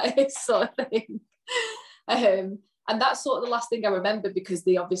makeup artist sort of thing. And that's sort of the last thing I remember, because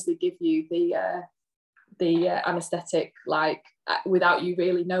they obviously give you the anaesthetic like without you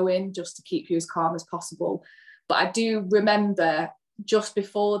really knowing, just to keep you as calm as possible. But I do remember just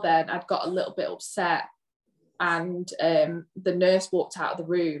before then I'd got a little bit upset, and the nurse walked out of the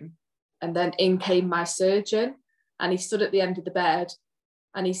room, and then in came my surgeon, and he stood at the end of the bed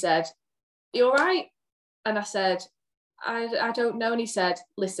and he said, you all right? And I said, I don't know. And he said,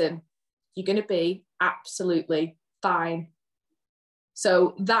 listen, you're going to be absolutely fine.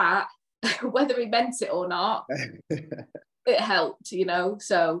 So that, whether he meant it or not, it helped, you know.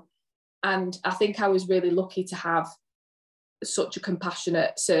 So, and I think I was really lucky to have such a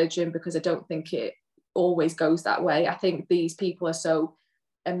compassionate surgeon, because I don't think it always goes that way. I think these people are so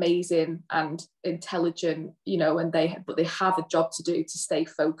amazing and intelligent, you know, and they have a job to do to stay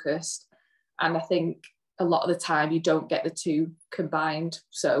focused. And I think a lot of the time you don't get the two combined.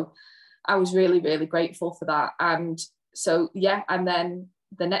 So I was really, really grateful for that. And so, yeah, and then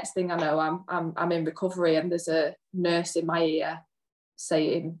the next thing I know, I'm in recovery, and there's a nurse in my ear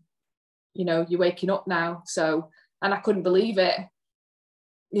saying, you know, you're waking up now. So, and I couldn't believe it.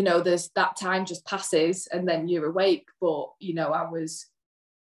 You know, there's that time just passes and then you're awake. But, you know, I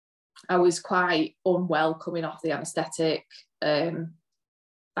was quite unwell coming off the anaesthetic. I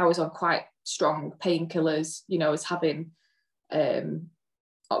was on quite strong painkillers, you know, I was having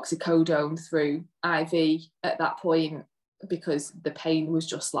oxycodone through IV at that point, because the pain was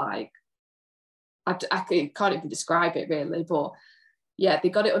just like, I can't even describe it really. But yeah, they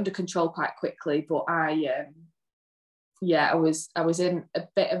got it under control quite quickly. But I was in a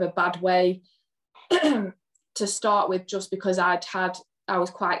bit of a bad way to start with, just because I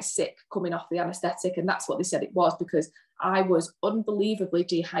was quite sick coming off the anaesthetic, and that's what they said it was, because I was unbelievably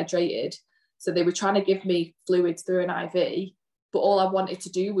dehydrated. So they were trying to give me fluids through an IV, but all I wanted to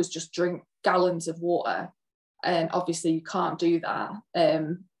do was just drink gallons of water. And obviously you can't do that.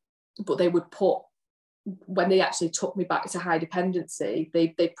 But they would put, when they actually took me back to high dependency,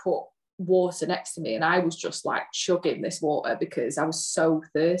 they put water next to me, and I was just like chugging this water because I was so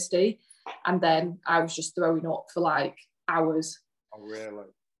thirsty. And then I was just throwing up for like hours. Oh, really?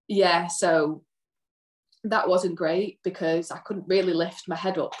 Yeah, so that wasn't great, because I couldn't really lift my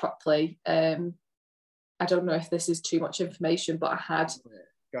head up properly. I don't know if this is too much information, but I had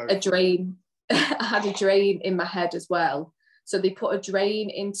a drain. I had a drain in my head as well. So they put a drain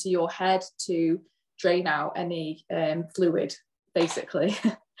into your head to drain out any fluid, basically.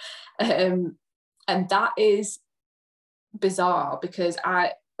 And that is bizarre, because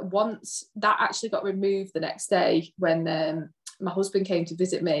once that actually got removed the next day when my husband came to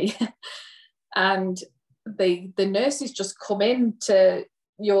visit me, and the nurses just come in to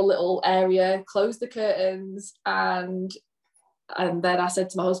your little area, close the curtains, and then I said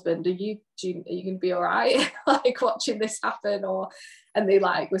to my husband, are you going to be all right, like watching this happen? And they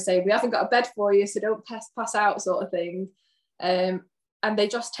like were saying, we haven't got a bed for you, so don't pass out, sort of thing. And they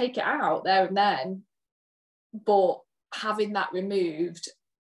just take it out there and then. But having that removed,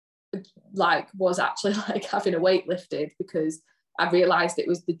 like, was actually like having a weight lifted, because I realised it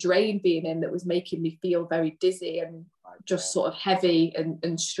was the drain being in that was making me feel very dizzy and just sort of heavy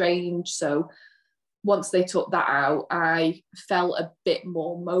and strange. So once they took that out, I felt a bit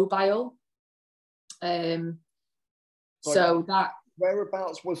more mobile. So that...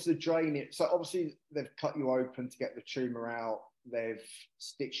 Whereabouts was the drain? So obviously they've cut you open to get the tumour out. They've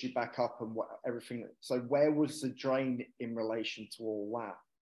stitched you back up and everything. So where was the drain in relation to all that?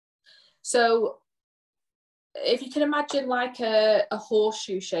 So if you can imagine like a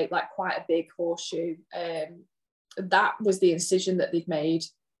horseshoe shape, like quite a big horseshoe, that was the incision that they'd made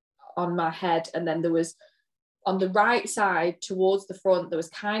on my head. And then there was, on the right side towards the front, there was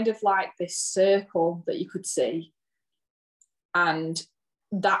kind of like this circle that you could see. And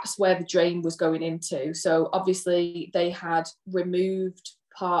that's where the drain was going into. So obviously they had removed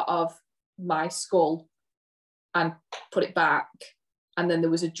part of my skull and put it back. And then there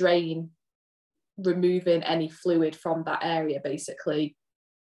was a drain removing any fluid from that area, basically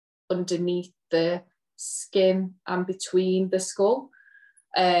underneath the skin and between the skull.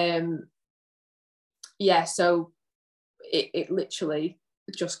 So it literally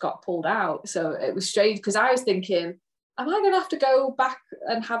just got pulled out. So it was strange, because I was thinking, am I going to have to go back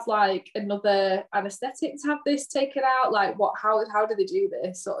and have like another anaesthetic to have this taken out? Like, what, how do they do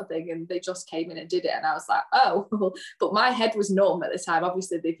this, sort of thing? And they just came in and did it. And I was like, oh, but my head was numb at the time.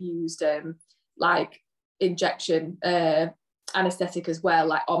 Obviously they've used like injection anaesthetic as well,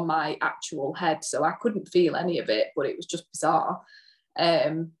 like on my actual head. So I couldn't feel any of it, but it was just bizarre.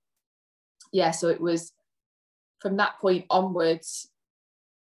 So it was from that point onwards,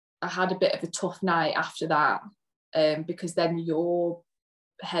 I had a bit of a tough night after that, because then your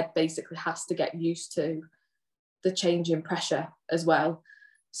head basically has to get used to the change in pressure as well.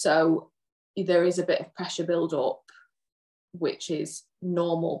 So there is a bit of pressure build up, which is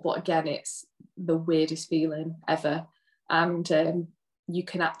normal, but again, it's the weirdest feeling ever. And you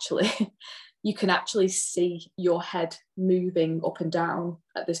can actually see your head moving up and down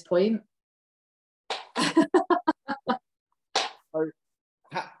at this point.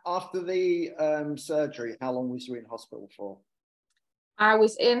 After the surgery, how long was you in hospital for? I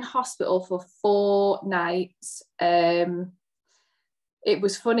was in hospital for 4 nights. It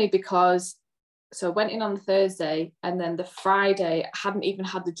was funny because, so I went in on the Thursday, and then the Friday, I hadn't even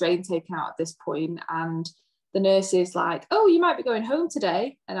had the drain taken out at this point, and the nurse is like, oh, you might be going home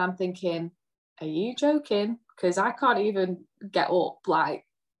today. And I'm thinking, are you joking? Because I can't even get up, like,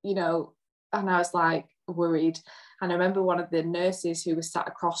 and I was like worried. And I remember one of the nurses who was sat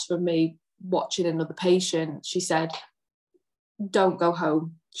across from me watching another patient, she said, don't go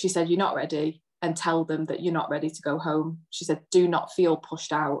home. She said, you're not ready, and tell them that you're not ready to go home. She said, do not feel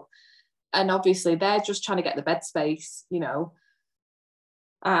pushed out. And obviously they're just trying to get the bed space,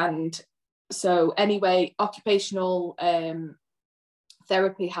 And so anyway, occupational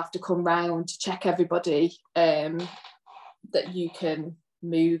therapy have to come round to check everybody, that you can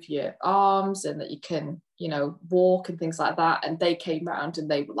move your arms and that you can, walk and things like that. And they came round and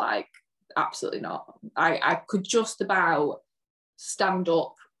they were like, absolutely not. I could just about stand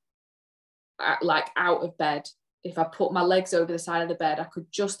up, like out of bed. If I put my legs over the side of the bed, I could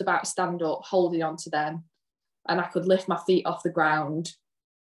just about stand up holding on to them, and I could lift my feet off the ground.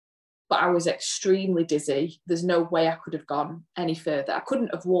 But I was extremely dizzy. There's no way I could have gone any further. I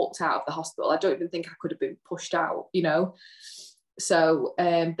couldn't have walked out of the hospital. I don't even think I could have been pushed out, So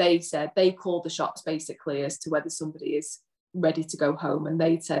they said, they called the shots basically as to whether somebody is ready to go home, and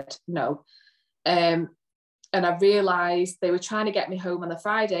they said no. And I realised they were trying to get me home on the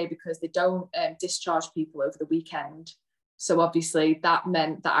Friday because they don't discharge people over the weekend. So obviously that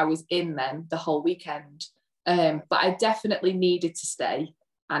meant that I was in then the whole weekend. But I definitely needed to stay,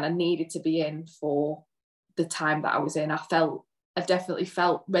 and I needed to be in for the time that I was in. I definitely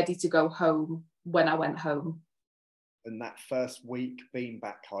felt ready to go home when I went home. And that first week being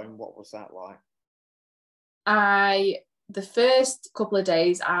back home, what was that like? The first couple of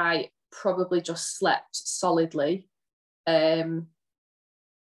days, I probably just slept solidly. I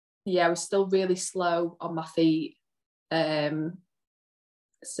was still really slow on my feet,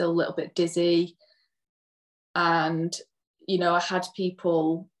 still a little bit dizzy. And, I had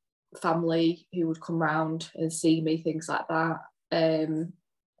people, family, who would come round and see me, things like that.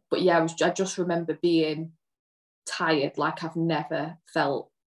 But yeah, I just remember being tired like I've never felt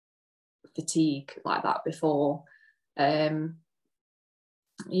fatigue like that before.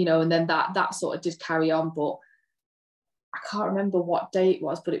 You know, and then that sort of did carry on, but I can't remember what day it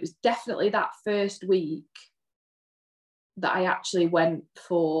was, but it was definitely that first week that I actually went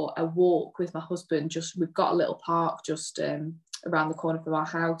for a walk with my husband. We've got a little park just around the corner from our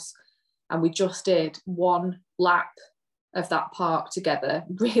house, and we just did one lap of that park together,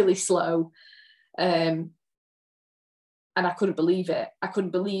 really slow. And I couldn't believe it. I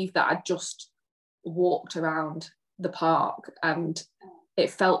couldn't believe that I just walked around the park, and it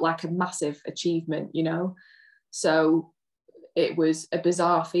felt like a massive achievement, you know. So it was a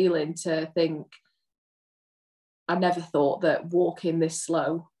bizarre feeling to think, I never thought that walking this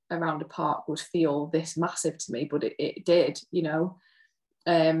slow around a park would feel this massive to me, but it did, you know.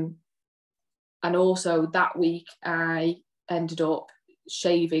 And also that week I ended up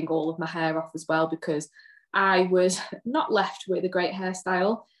shaving all of my hair off as well, because I was not left with a great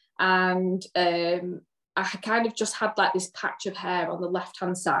hairstyle, and I kind of just had like this patch of hair on the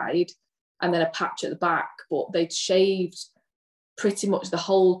left-hand side and then a patch at the back, but they'd shaved pretty much the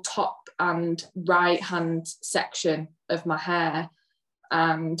whole top and right-hand section of my hair.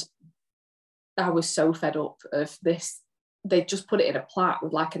 And I was so fed up of this. They just put it in a plait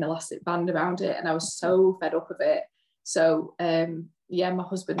with like an elastic band around it, and I was so fed up of it. So yeah, my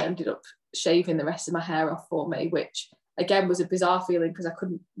husband ended up shaving the rest of my hair off for me, which again was a bizarre feeling because I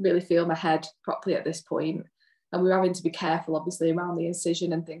couldn't really feel my head properly at this point, and we were having to be careful obviously around the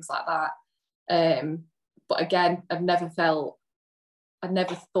incision and things like that. But again, I never thought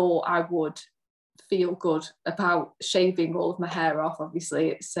I would feel good about shaving all of my hair off. Obviously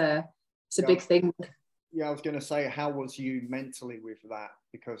it's a big thing. Yeah, I was going to say, how was you mentally with that?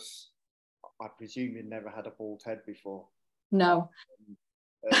 Because I presume you'd never had a bald head before. No.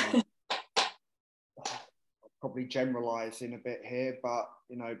 Probably generalizing a bit here, but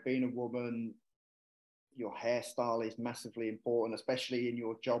you know, being a woman, your hairstyle is massively important, especially in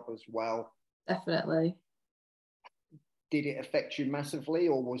your job as well. Definitely. Did it affect you massively,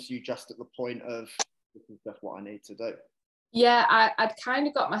 or was you just at the point of, this is just what I need to do? Yeah, I'd kind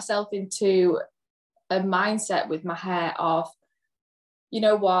of got myself into a mindset with my hair of, you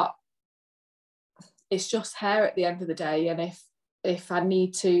know what, it's just hair at the end of the day, and if I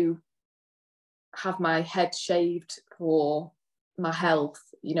need to have my head shaved for my health,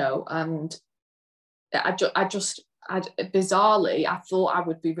 you know, and bizarrely, I thought I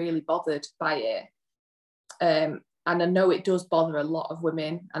would be really bothered by it. And I know it does bother a lot of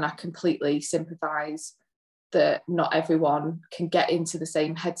women, and I completely sympathise that not everyone can get into the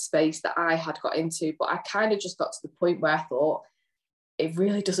same headspace that I had got into. But I kind of just got to the point where I thought, it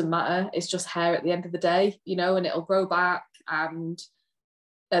really doesn't matter. It's just hair at the end of the day, you know, and it'll grow back. And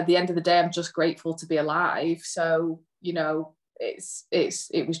at the end of the day, I'm just grateful to be alive. So, you know, it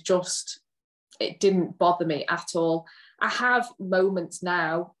didn't bother me at all. I have moments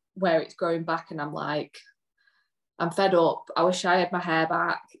now where it's growing back and I'm like, I'm fed up. I wish I had my hair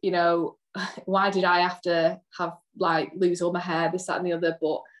back. You know, why did I have to lose all my hair, this, that, and the other?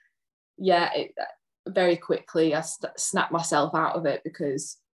 But yeah, very quickly I snapped myself out of it,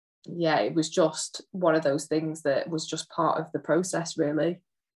 because yeah, it was just one of those things that was just part of the process, really.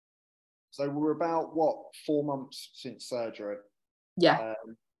 So we're about 4 months since surgery. Yeah.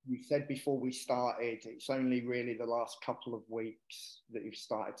 You said before we started, it's only really the last couple of weeks that you've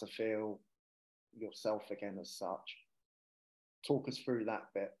started to feel yourself again as such. Talk us through that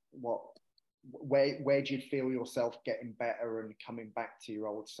bit. Where do you feel yourself getting better and coming back to your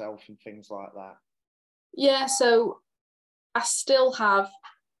old self and things like that? Yeah, so I still have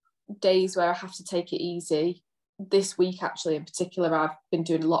days where I have to take it easy. This week, actually, in particular, I've been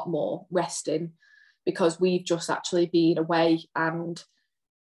doing a lot more resting, because we've just actually been away, and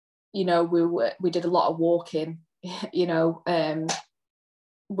you know, we did a lot of walking, you know,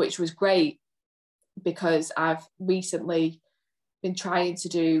 which was great, because I've recently been trying to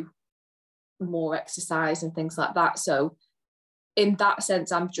do more exercise and things like that. So in that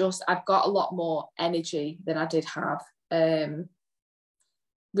sense, I've got a lot more energy than I did have.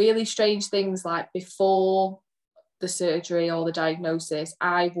 Really strange things, like before the surgery or the diagnosis,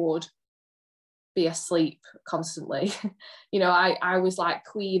 I would be asleep constantly. You know, I was like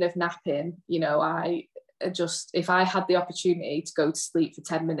queen of napping. You know, I just, if I had the opportunity to go to sleep for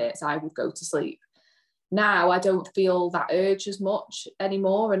 10 minutes, I would go to sleep. Now I don't feel that urge as much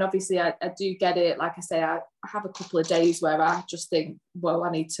anymore. And obviously I do get it. Like I say, I have a couple of days where I just think, whoa,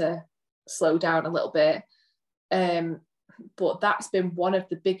 I need to slow down a little bit. But that's been one of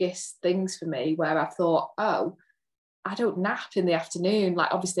the biggest things for me, where I thought, oh, I don't nap in the afternoon. Like,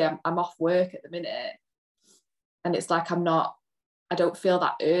 obviously I'm off work at the minute, and it's like I'm not I don't feel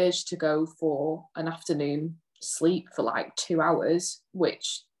that urge to go for an afternoon sleep for like 2 hours,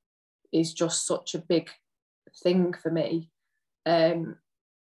 which is just such a big thing for me.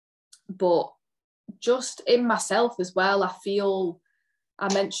 But just in myself as well,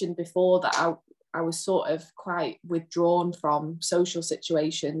 I mentioned before that I was sort of quite withdrawn from social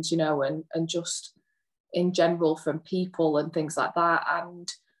situations, and just in general from people and things like that.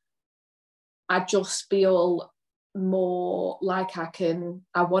 And I just feel more like I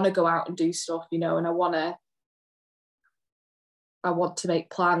want to go out and do stuff, and I want to make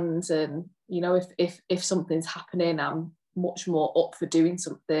plans, and if something's happening, I'm much more up for doing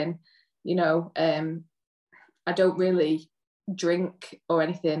something. I don't really drink or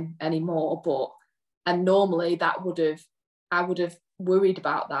anything anymore, and normally I would have worried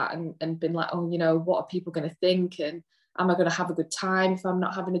about that and been like, oh, what are people going to think, and am I going to have a good time if I'm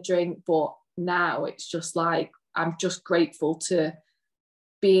not having a drink? But now it's just like, I'm just grateful to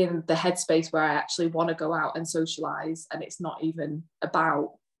be in the headspace where I actually want to go out and socialize, and it's not even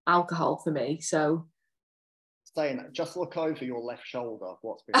about alcohol for me. So saying that, just look over your left shoulder,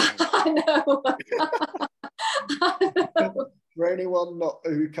 what's been happening. I know. For anyone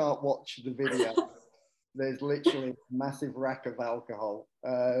who can't watch the video, there's literally a massive rack of alcohol.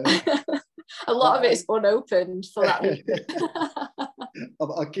 A lot of it's unopened for that reason.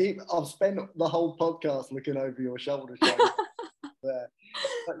 I've spent the whole podcast looking over your shoulder. There.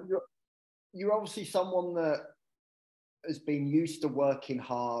 But you're obviously someone that has been used to working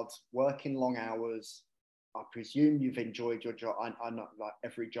hard, working long hours. I presume you've enjoyed your job. I know, like,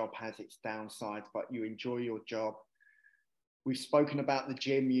 every job has its downsides, but you enjoy your job. We've spoken about the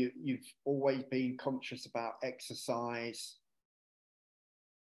gym. You've always been conscious about exercise.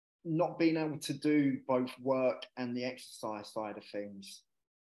 Not being able to do both work and the exercise side of things,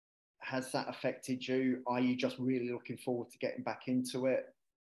 has that affected you? Are you just really looking forward to getting back into it?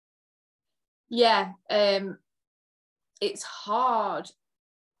 Yeah, it's hard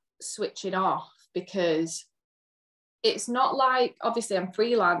switching off, because it's not like, obviously I'm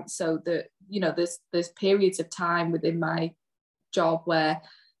freelance, so that there's periods of time within my job where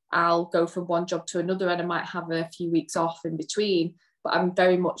I'll go from one job to another, and I might have a few weeks off in between, but I'm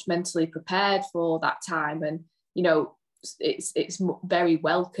very much mentally prepared for that time. And it's very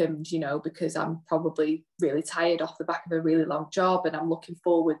welcomed, because I'm probably really tired off the back of a really long job, and I'm looking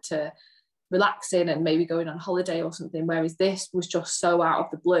forward to relaxing and maybe going on holiday or something, whereas this was just so out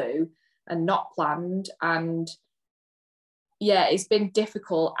of the blue and not planned. And yeah, it's been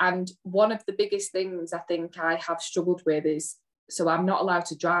difficult. And one of the biggest things I think I have struggled with is, so I'm not allowed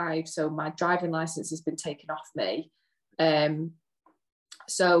to drive, so my driving license has been taken off me.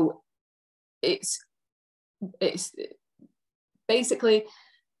 So it's basically,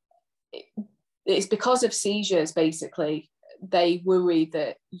 it's because of seizures. Basically, they worry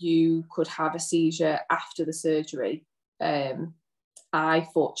that you could have a seizure after the surgery. I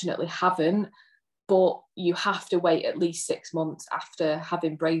fortunately haven't, but you have to wait at least 6 months after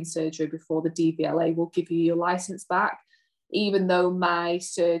having brain surgery before the DVLA will give you your license back. Even though my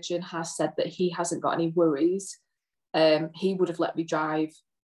surgeon has said that he hasn't got any worries, he would have let me drive,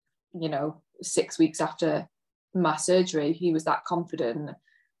 6 weeks after my surgery. He was that confident.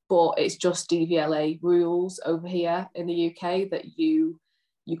 But it's just DVLA rules over here in the UK that you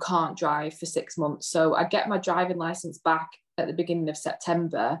can't drive for 6 months. So I get my driving license back at the beginning of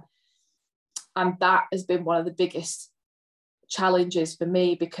September. And that has been one of the biggest challenges for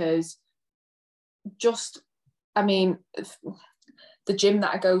me, because the gym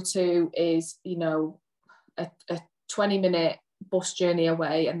that I go to is, a 20-minute bus journey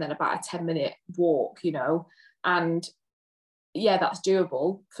away, and then about a 10-minute walk, and yeah, that's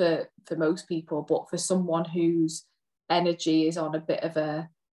doable for most people. But for someone whose energy is on a bit of a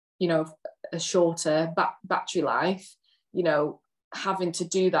shorter battery life, having to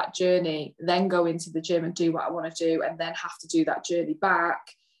do that journey, then go into the gym and do what I want to do, and then have to do that journey back,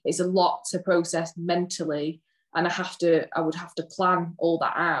 it's a lot to process mentally, and I would have to plan all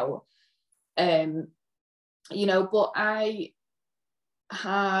that out. But I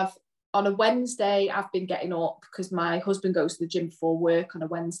have, on a Wednesday, I've been getting up, because my husband goes to the gym before work on a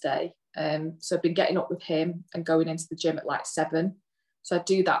Wednesday. So I've been getting up with him and going into the gym at like 7. So I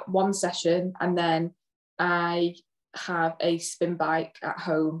do that one session, and then I have a spin bike at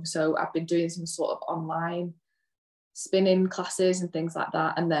home. So I've been doing some sort of online spinning classes and things like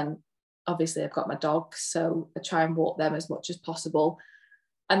that. And then obviously I've got my dogs, so I try and walk them as much as possible.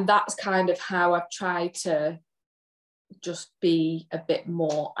 And that's kind of how I've tried to just be a bit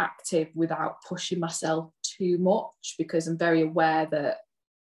more active without pushing myself too much, because I'm very aware that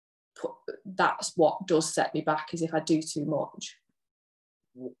that's what does set me back, is if I do too much.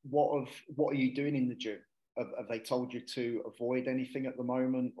 what are you doing in the gym? Have they told you to avoid anything at the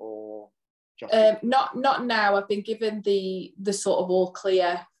moment, or just not now? I've been given the sort of all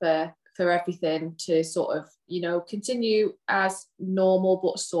clear for everything to sort of, you know, continue as normal,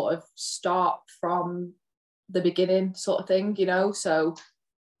 but sort of start from the beginning sort of thing, you know. So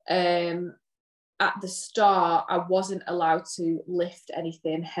at the start, I wasn't allowed to lift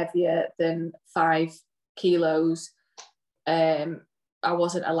anything heavier than 5 kilos. I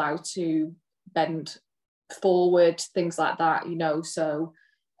wasn't allowed to bend forward, things like that, you know. So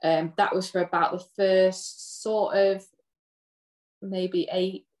that was for about the first sort of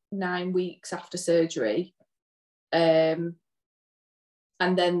maybe 8-9 weeks after surgery. And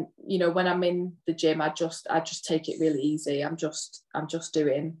then, you know, when I'm in the gym, I just take it really easy. I'm just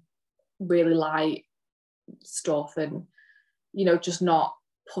doing really light stuff, and, you know, just not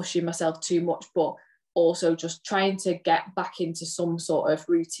pushing myself too much, but also just trying to get back into some sort of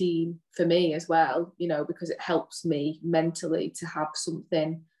routine for me as well, you know, because it helps me mentally to have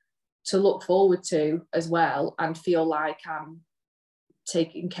something to look forward to as well, and feel like I'm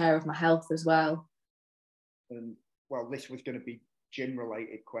taking care of my health as well. Well, this was going to be gym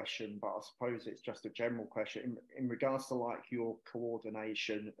related question, but I suppose it's just a general question in regards to like your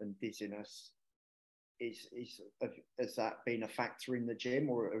coordination and dizziness. Has that been a factor in the gym,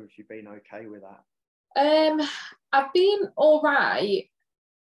 or have you been okay with that? I've been all right.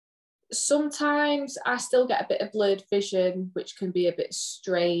 Sometimes I still get a bit of blurred vision, which can be a bit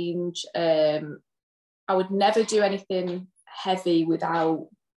strange. I would never do anything heavy without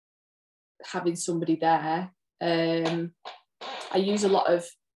having somebody there. I use a lot of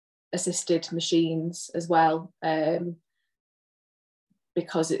assisted machines as well,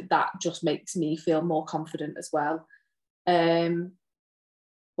 because that just makes me feel more confident as well.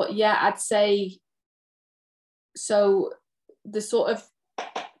 But yeah, I'd say, so the sort of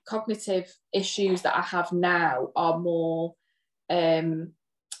cognitive issues that I have now are more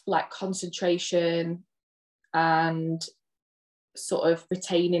like concentration and sort of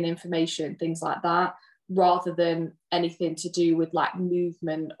retaining information, things like that, rather than anything to do with like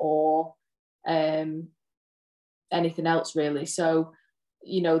movement or anything else really. So,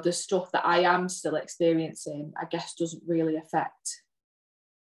 you know, the stuff that I am still experiencing, I guess, doesn't really affect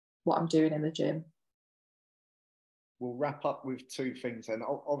what I'm doing in the gym. We'll wrap up with 2 things, and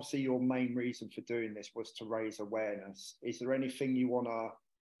obviously your main reason for doing this was to raise awareness. Is there anything you want to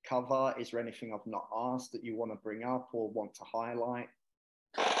cover? Is there anything I've not asked that you want to bring up or want to highlight?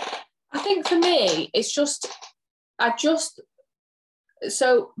 I think for me, it's just,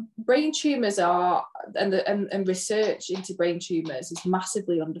 so brain tumours are, and research into brain tumours is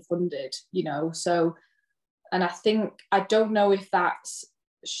massively underfunded, you know. So, and I don't know if that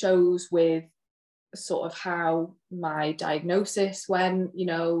shows with sort of how my diagnosis went, you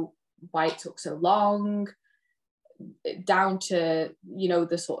know, why it took so long, down to, you know,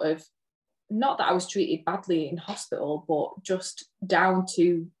 the sort of, not that I was treated badly in hospital, but just down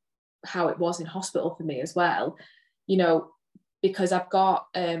to how it was in hospital for me as well, you know, because I've got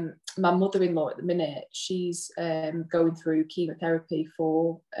my mother-in-law at the minute, she's going through chemotherapy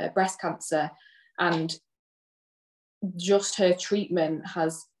for breast cancer, and just her treatment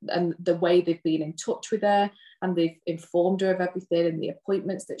has, and the way they've been in touch with her, and they've informed her of everything and the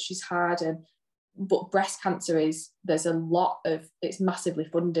appointments that she's had. And but breast cancer is, there's a lot of, it's massively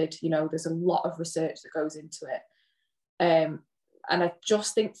funded, you know, there's a lot of research that goes into it, and I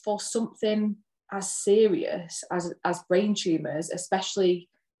just think for something as serious as brain tumors, especially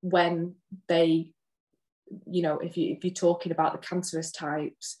when they, you know, if you're talking about the cancerous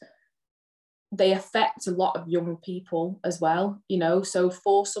types, they affect a lot of young people as well, you know. So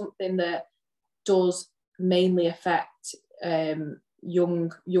for something that does mainly affect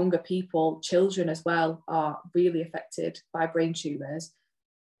younger people, children as well are really affected by brain tumours.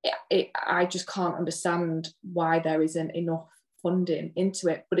 I just can't understand why there isn't enough funding into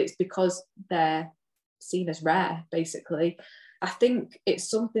it, but it's because they're seen as rare, basically. I think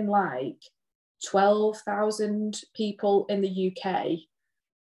it's something like 12,000 people in the UK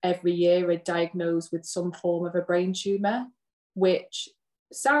every year are diagnosed with some form of a brain tumour, which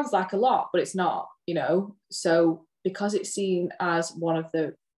sounds like a lot, but it's not, you know. So because it's seen as one of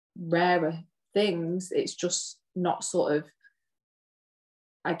the rarer things, it's just not sort of,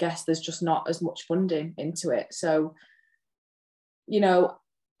 I guess there's just not as much funding into it. So, you know,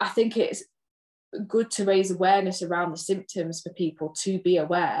 I think it's good to raise awareness around the symptoms for people to be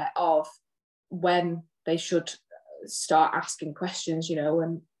aware of when they should start asking questions, you know.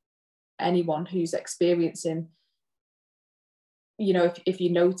 And anyone who's experiencing, you know, if you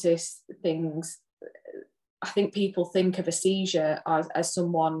notice things I think people think of a seizure as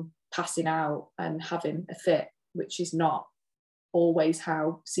someone passing out and having a fit, which is not always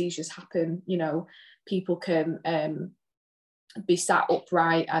how seizures happen. You know, people can be sat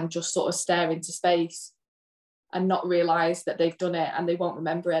upright and just sort of stare into space and not realise that they've done it, and they won't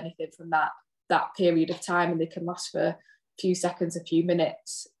remember anything from that period of time, and they can last for a few seconds, a few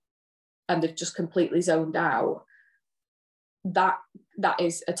minutes, and they've just completely zoned out. That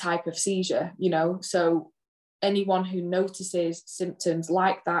is a type of seizure, you know. So anyone who notices symptoms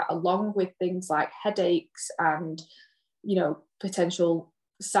like that, along with things like headaches and, you know, potential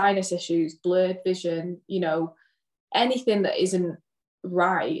sinus issues, blurred vision, you know, anything that isn't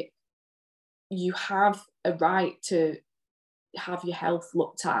right, you have a right to have your health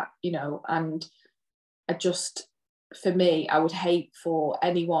looked at, you know. And for me, I would hate for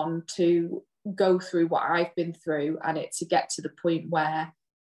anyone to go through what I've been through and it to get to the point where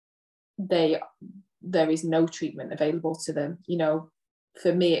there is no treatment available to them. You know,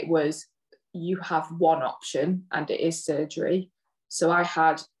 for me, it was, you have one option and it is surgery. So I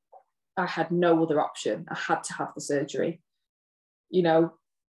had no other option. I had to have the surgery, you know.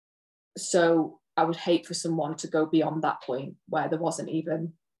 So I would hate for someone to go beyond that point where there wasn't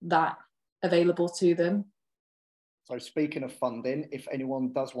even that available to them. So speaking of funding, if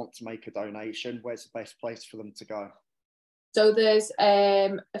anyone does want to make a donation, where's the best place for them to go? So there's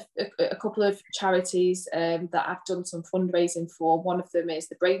a couple of charities that I've done some fundraising for. One of them is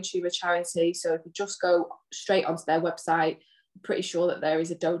the Brain Tumour charity. So if you just go straight onto their website, I'm pretty sure that there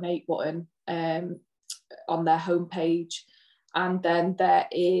is a donate button on their homepage. And then there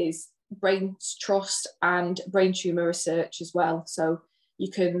is Brain Trust and Brain Tumour Research as well. So you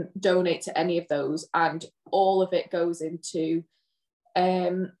can donate to any of those, and all of it goes into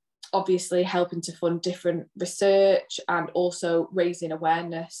obviously helping to fund different research and also raising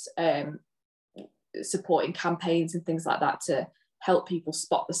awareness, supporting campaigns and things like that to help people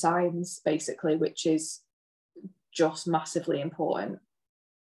spot the signs, basically, which is just massively important.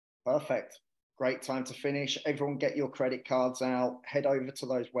 Perfect. Great time to finish. Everyone get your credit cards out, head over to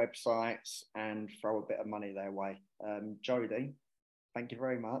those websites and throw a bit of money their way. Jodie, thank you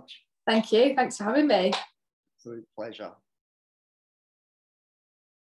very much. Thank you. Thanks for having me. Absolute pleasure.